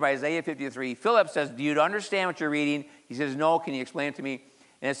man's reading from Isaiah 53. Philip says, do you understand what you're reading? He says, no, can you explain it to me?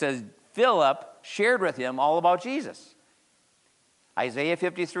 And it says, Philip shared with him all about Jesus. Isaiah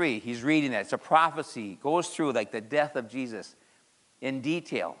 53, he's reading that. It's a prophecy, goes through like the death of Jesus in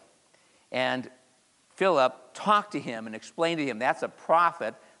detail. And Philip talked to him and explained to him, that's a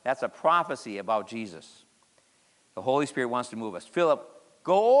prophet, that's a prophecy about Jesus. The Holy Spirit wants to move us. Philip,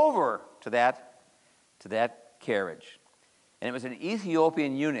 go over to that carriage. And it was an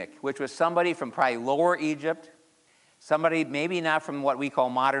Ethiopian eunuch, which was somebody from probably lower Egypt, somebody maybe not from what we call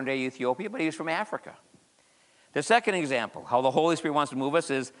modern-day Ethiopia, but he was from Africa. The second example, how the Holy Spirit wants to move us,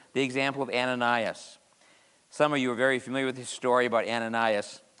 is the example of Ananias. Some of you are very familiar with this story about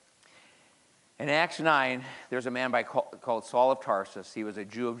Ananias. In Acts 9, there's a man called Saul of Tarsus. He was a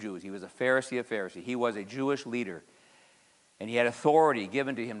Jew of Jews. He was a Pharisee of Pharisees. He was a Jewish leader. And he had authority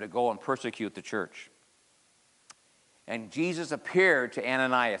given to him to go and persecute the church. And Jesus appeared to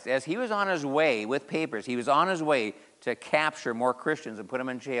Ananias as he was on his way with papers. He was on his way to capture more Christians and put them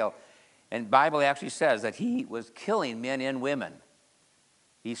in jail. And the Bible actually says that he was killing men and women.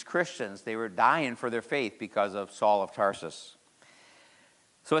 These Christians, they were dying for their faith because of Saul of Tarsus.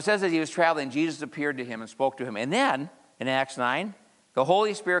 So it says that he was traveling, Jesus appeared to him and spoke to him. And then, in Acts 9, the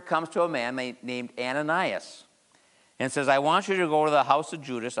Holy Spirit comes to a man named Ananias and says, I want you to go to the house of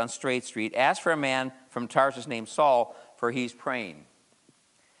Judas on Straight Street. Ask for a man from Tarsus named Saul, for he's praying.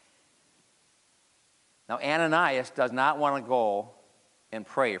 Now, Ananias does not want to go and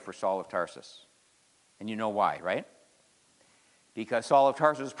pray for Saul of Tarsus. And you know why, right? Because Saul of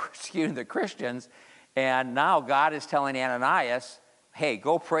Tarsus was persecuting the Christians, and now God is telling Ananias, hey,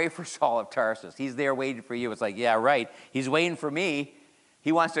 go pray for Saul of Tarsus. He's there waiting for you. It's like, yeah, right. He's waiting for me.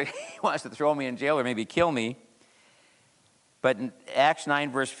 He wants to throw me in jail or maybe kill me. But in Acts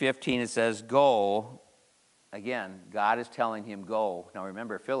 9, verse 15, it says, go. Again, God is telling him, go. Now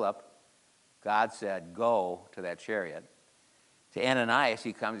remember, Philip, God said, go to that chariot. To Ananias,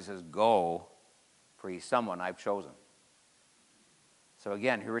 he comes, he says, go, for he's someone I've chosen. So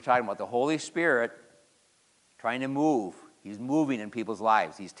again, here we're talking about the Holy Spirit trying to move. He's moving in people's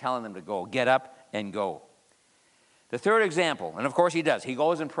lives. He's telling them to go. Get up and go. The third example, and of course he does. He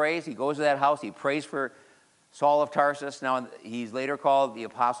goes and prays. He goes to that house. He prays for Saul of Tarsus. Now, he's later called the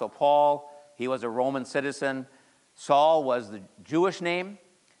Apostle Paul. He was a Roman citizen. Saul was the Jewish name.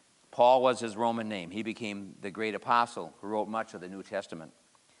 Paul was his Roman name. He became the great apostle who wrote much of the New Testament.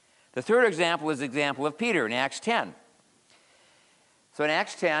 The third example is the example of Peter in Acts 10. So in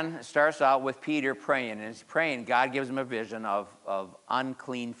Acts 10, it starts out with Peter praying. And he's praying, God gives him a vision of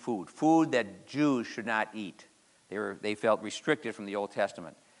unclean food, food that Jews should not eat. They felt restricted from the Old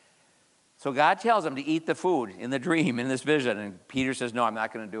Testament. So God tells him to eat the food in the dream, in this vision. And Peter says, no, I'm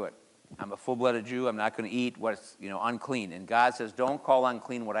not going to do it. I'm a full-blooded Jew. I'm not going to eat what's unclean. And God says, don't call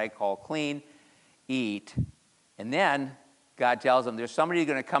unclean what I call clean. Eat. And then God tells him, there's somebody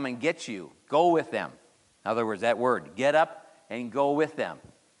going to come and get you. Go with them. In other words, that word, get up and go with them.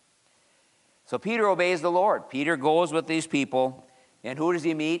 So Peter obeys the Lord. Peter goes with these people. And who does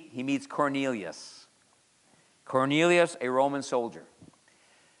he meet? He meets Cornelius. Cornelius, a Roman soldier.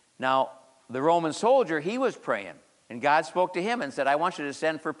 Now, the Roman soldier, he was praying. And God spoke to him and said, I want you to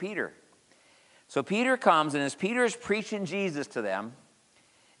send for Peter. So Peter comes, and as Peter is preaching Jesus to them,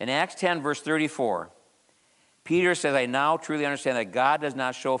 in Acts 10, verse 34, Peter says, I now truly understand that God does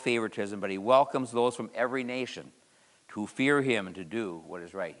not show favoritism, but he welcomes those from every nation to fear him and to do what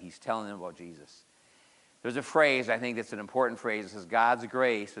is right. He's telling them about Jesus. There's a phrase, I think that's an important phrase. It says, God's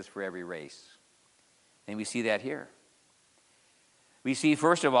grace is for every race. And we see that here. We see,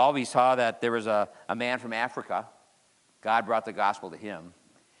 first of all, we saw that there was a man from Africa. God brought the gospel to him.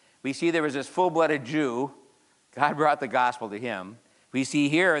 We see there was this full-blooded Jew. God brought the gospel to him. We see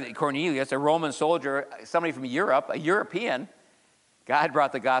here that Cornelius, a Roman soldier, somebody from Europe, a European, God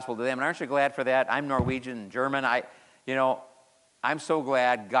brought the gospel to them. And aren't you glad for that? I'm Norwegian and German. I'm so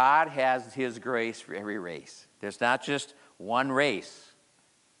glad God has his grace for every race. There's not just one race.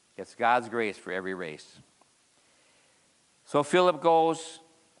 It's God's grace for every race. So Philip goes,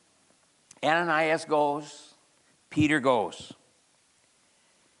 Ananias goes, Peter goes.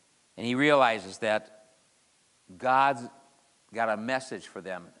 And he realizes that God's got a message for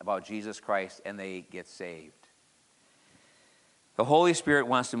them about Jesus Christ, and they get saved. The Holy Spirit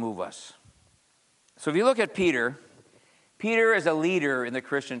wants to move us. So if you look at Peter, Peter is a leader in the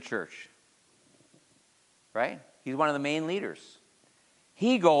Christian church, right? He's one of the main leaders.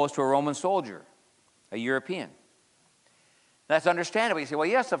 He goes to a Roman soldier, a European. That's understandable. You say, well,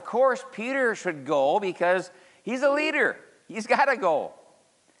 yes, of course, Peter should go because he's a leader. He's got to go.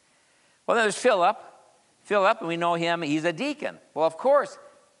 Well, then there's Philip. Philip, and we know him, he's a deacon. Well, of course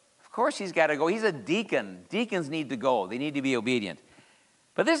he's got to go. He's a deacon. Deacons need to go. They need to be obedient.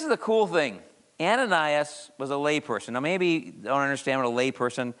 But this is the cool thing. Ananias was a layperson. Now, maybe you don't understand what a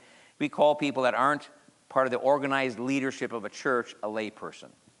layperson, we call people that aren't part of the organized leadership of a church a layperson.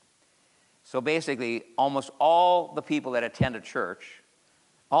 So basically, almost all the people that attend a church,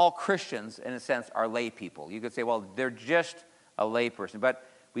 all Christians, in a sense, are lay people. You could say, well, they're just a layperson. But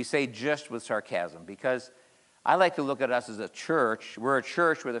we say just with sarcasm because I like to look at us as a church. We're a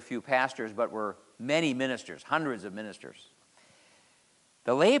church with a few pastors, but we're many ministers, hundreds of ministers.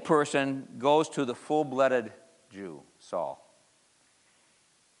 The layperson goes to the full-blooded Jew, Saul.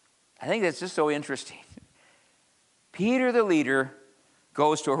 I think that's just so interesting. Peter, the leader,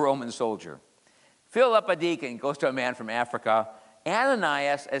 goes to a Roman soldier. Philip, a deacon, goes to a man from Africa.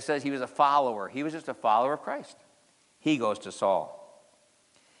 Ananias, it says he was a follower. He was just a follower of Christ. He goes to Saul.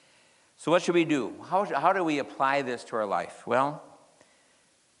 So what should we do? How do we apply this to our life? Well,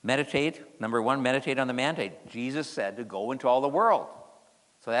 meditate. Number one, meditate on the mandate. Jesus said to go into all the world.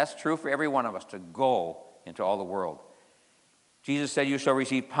 So that's true for every one of us, to go into all the world. Jesus said, you shall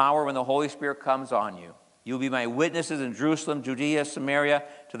receive power when the Holy Spirit comes on you. You'll be my witnesses in Jerusalem, Judea, Samaria,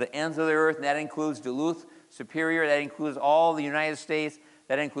 to the ends of the earth. And that includes Duluth, Superior. That includes all the United States.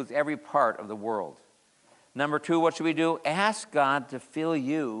 That includes every part of the world. Number two, what should we do? Ask God to fill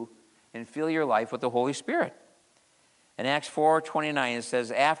you and fill your life with the Holy Spirit. In Acts 4:29, it says,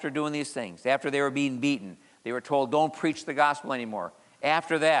 after doing these things, after they were being beaten, they were told, don't preach the gospel anymore.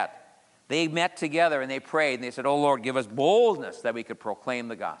 After that, they met together and they prayed and they said, oh Lord, give us boldness that we could proclaim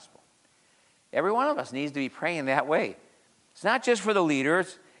the gospel. Every one of us needs to be praying that way. It's not just for the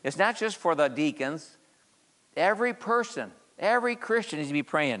leaders. It's not just for the deacons. Every person, every Christian needs to be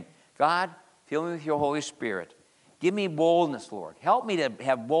praying, God, fill me with your Holy Spirit. Give me boldness, Lord. Help me to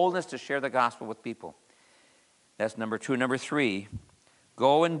have boldness to share the gospel with people. That's number two. Number three,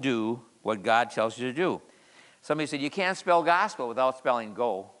 go and do what God tells you to do. Somebody said, you can't spell gospel without spelling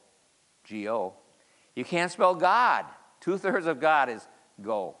go, G-O. You can't spell God. 2/3 of God is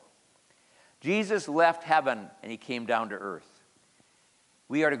go. Jesus left heaven and he came down to earth.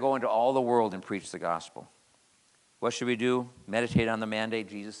 We are to go into all the world and preach the gospel. What should we do? Meditate on the mandate.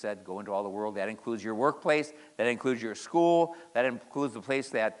 Jesus said, go into all the world. That includes your workplace. That includes your school. That includes the place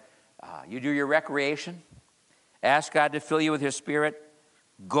that you do your recreation. Ask God to fill you with his Spirit.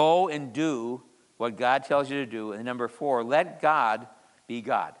 Go and do what God tells you to do. And number four, let God be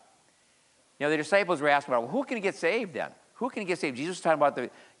God. You know, the disciples were asking about, well, who can get saved then? Who can get saved? Jesus was talking about the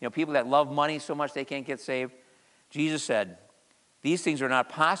people that love money so much they can't get saved. Jesus said, these things are not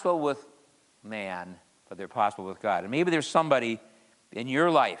possible with man, but they're possible with God. And maybe there's somebody in your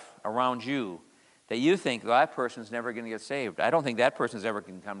life around you that you think, well, that person's never going to get saved. I don't think that person's ever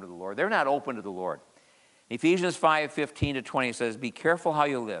going to come to the Lord. They're not open to the Lord. Ephesians 5:15-20 says, be careful how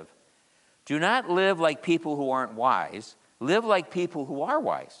you live. Do not live like people who aren't wise. Live like people who are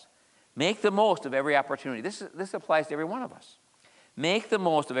wise. Make the most of every opportunity. This applies to every one of us. Make the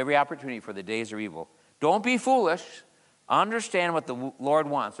most of every opportunity, for the days are evil. Don't be foolish. Understand what the Lord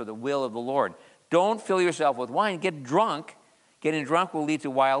wants, or the will of the Lord. Don't fill yourself with wine. Get drunk. Getting drunk will lead to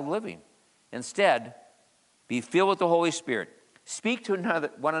wild living. Instead, be filled with the Holy Spirit. Speak to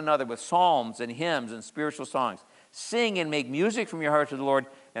one another with psalms and hymns and spiritual songs. Sing and make music from your heart to the Lord,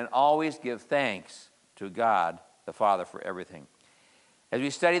 and always give thanks to God the Father for everything. As we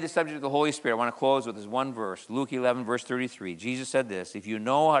study the subject of the Holy Spirit, I want to close with this one verse, Luke 11, verse 33. Jesus said this, if you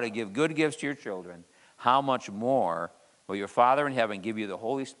know how to give good gifts to your children, how much more will your Father in heaven give you the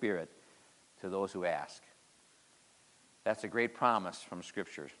Holy Spirit to those who ask? That's a great promise from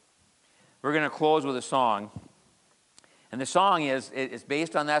Scriptures. We're going to close with a song. And the song is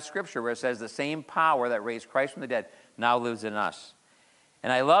based on that scripture where it says the same power that raised Christ from the dead now lives in us.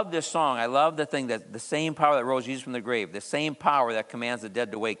 And I love this song. I love the thing that the same power that rose Jesus from the grave, the same power that commands the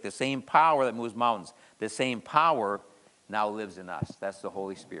dead to wake, the same power that moves mountains, the same power now lives in us. That's the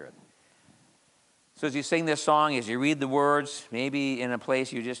Holy Spirit. So as you sing this song, as you read the words, maybe in a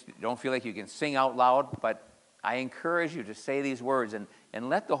place you just don't feel like you can sing out loud, but I encourage you to say these words and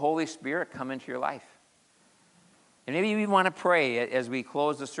let the Holy Spirit come into your life. And maybe you even want to pray as we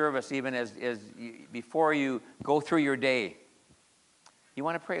close the service, even before you go through your day. You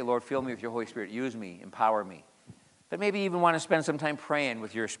want to pray, Lord, fill me with your Holy Spirit. Use me, empower me. But maybe you even want to spend some time praying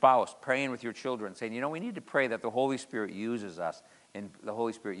with your spouse, praying with your children, saying, we need to pray that the Holy Spirit uses us and the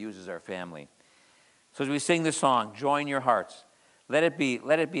Holy Spirit uses our family. So as we sing this song, join your hearts. Let it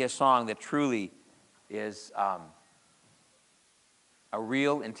be a song that truly is a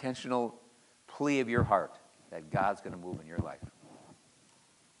real, intentional plea of your heart that God's going to move in your life.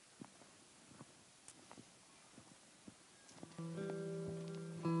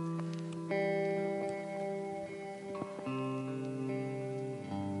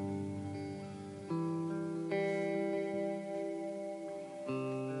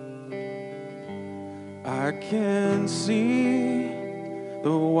 I can see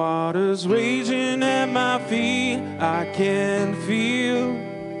the waters raging at my feet. I can feel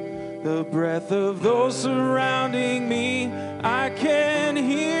the breath of those surrounding me. I can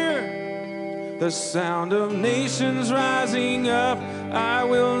hear the sound of nations rising up. I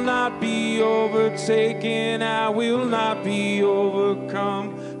will not be overtaken. I will not be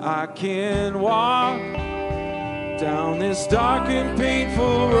overcome. I can walk down this dark and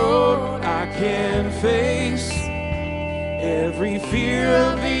painful road. I can face every fear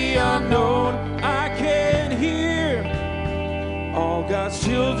of the unknown. I can hear all God's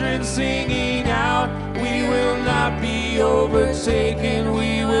children singing out. We will not be overtaken.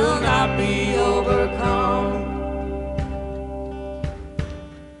 We will not be overcome.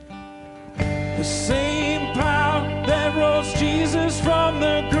 The same power that rose Jesus from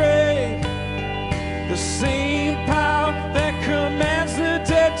the grave, the same power that commands the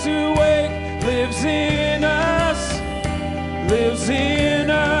dead to wake, lives in us, lives in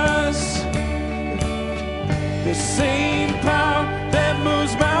us. The same power that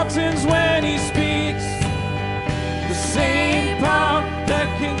moves mountains when he speaks, the same power that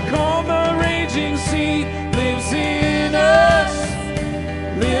can calm the raging sea, lives in us,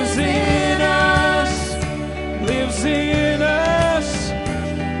 lives in us, lives in us,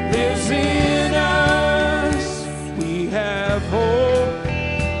 lives in us. We have hope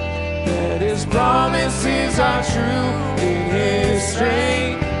that his promises are true. In his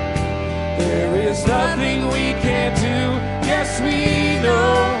strength there is nothing we can't do. Yes, we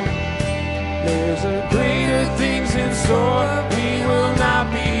know there's a greater things in store. We will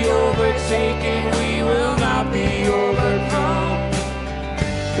not be overtaken. We will not be overcome.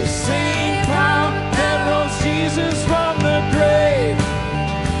 The same power that rose Jesus from the grave,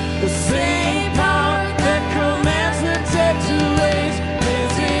 the same power that commands the dead to raise,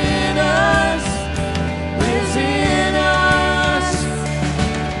 lives in us, lives in us.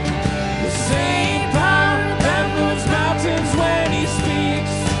 The same power that moves mountains when he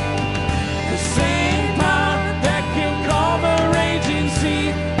speaks, the same power that can calm a raging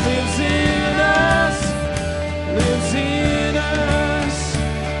sea, lives in us, lives in us,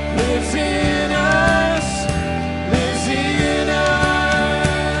 lives in us.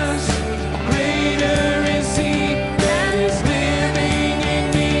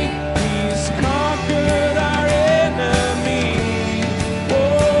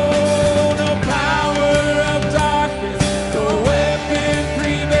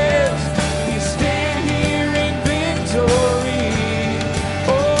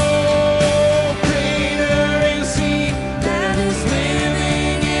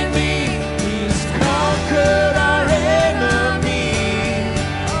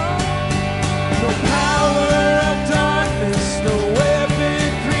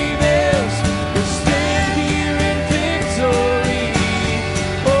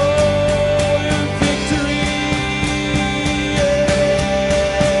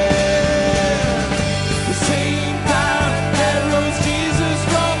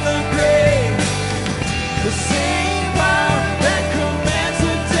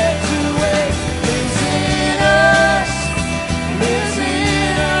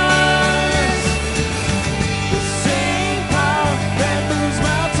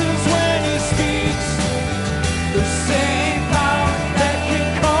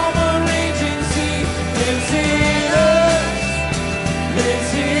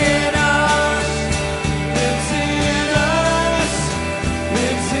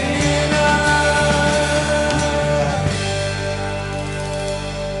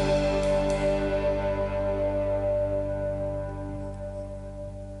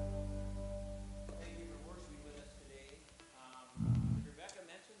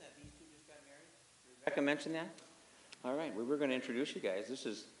 Rebecca mention that? All right, we were going to introduce you guys. This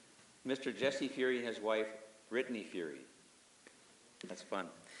is Mr. Jesse Fury and his wife, Brittany Fury. That's fun.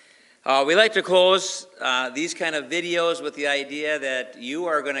 We like to close these kind of videos with the idea that you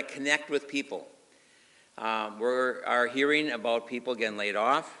are going to connect with people. We are hearing about people getting laid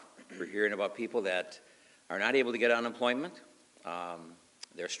off. We're hearing about people that are not able to get unemployment.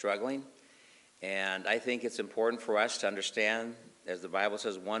 They're struggling. And I think it's important for us to understand, as the Bible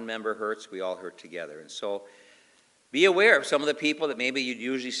says, one member hurts, we all hurt together. And so be aware of some of the people that maybe you'd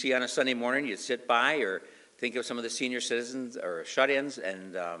usually see on a Sunday morning. You'd sit by, or think of some of the senior citizens or shut-ins,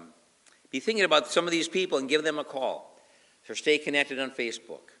 and be thinking about some of these people and give them a call. So stay connected on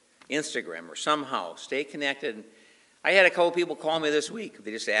Facebook, Instagram, or somehow. Stay connected. I had a couple people call me this week.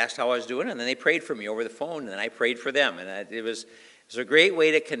 They just asked how I was doing, and then they prayed for me over the phone, and then I prayed for them. And it was a great way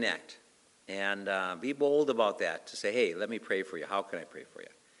to connect. And be bold about that, to say, hey, let me pray for you. How can I pray for you?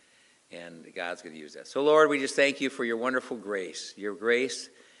 And God's going to use that. So, Lord, we just thank you for your wonderful grace, your grace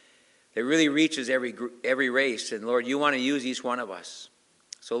that really reaches every race. And, Lord, you want to use each one of us.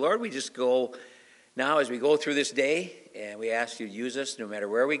 So, Lord, we just go now as we go through this day, and we ask you to use us no matter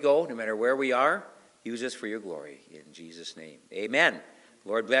where we go, no matter where we are. Use us for your glory. In Jesus' name, amen.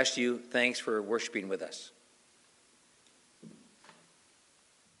 Lord bless you. Thanks for worshiping with us.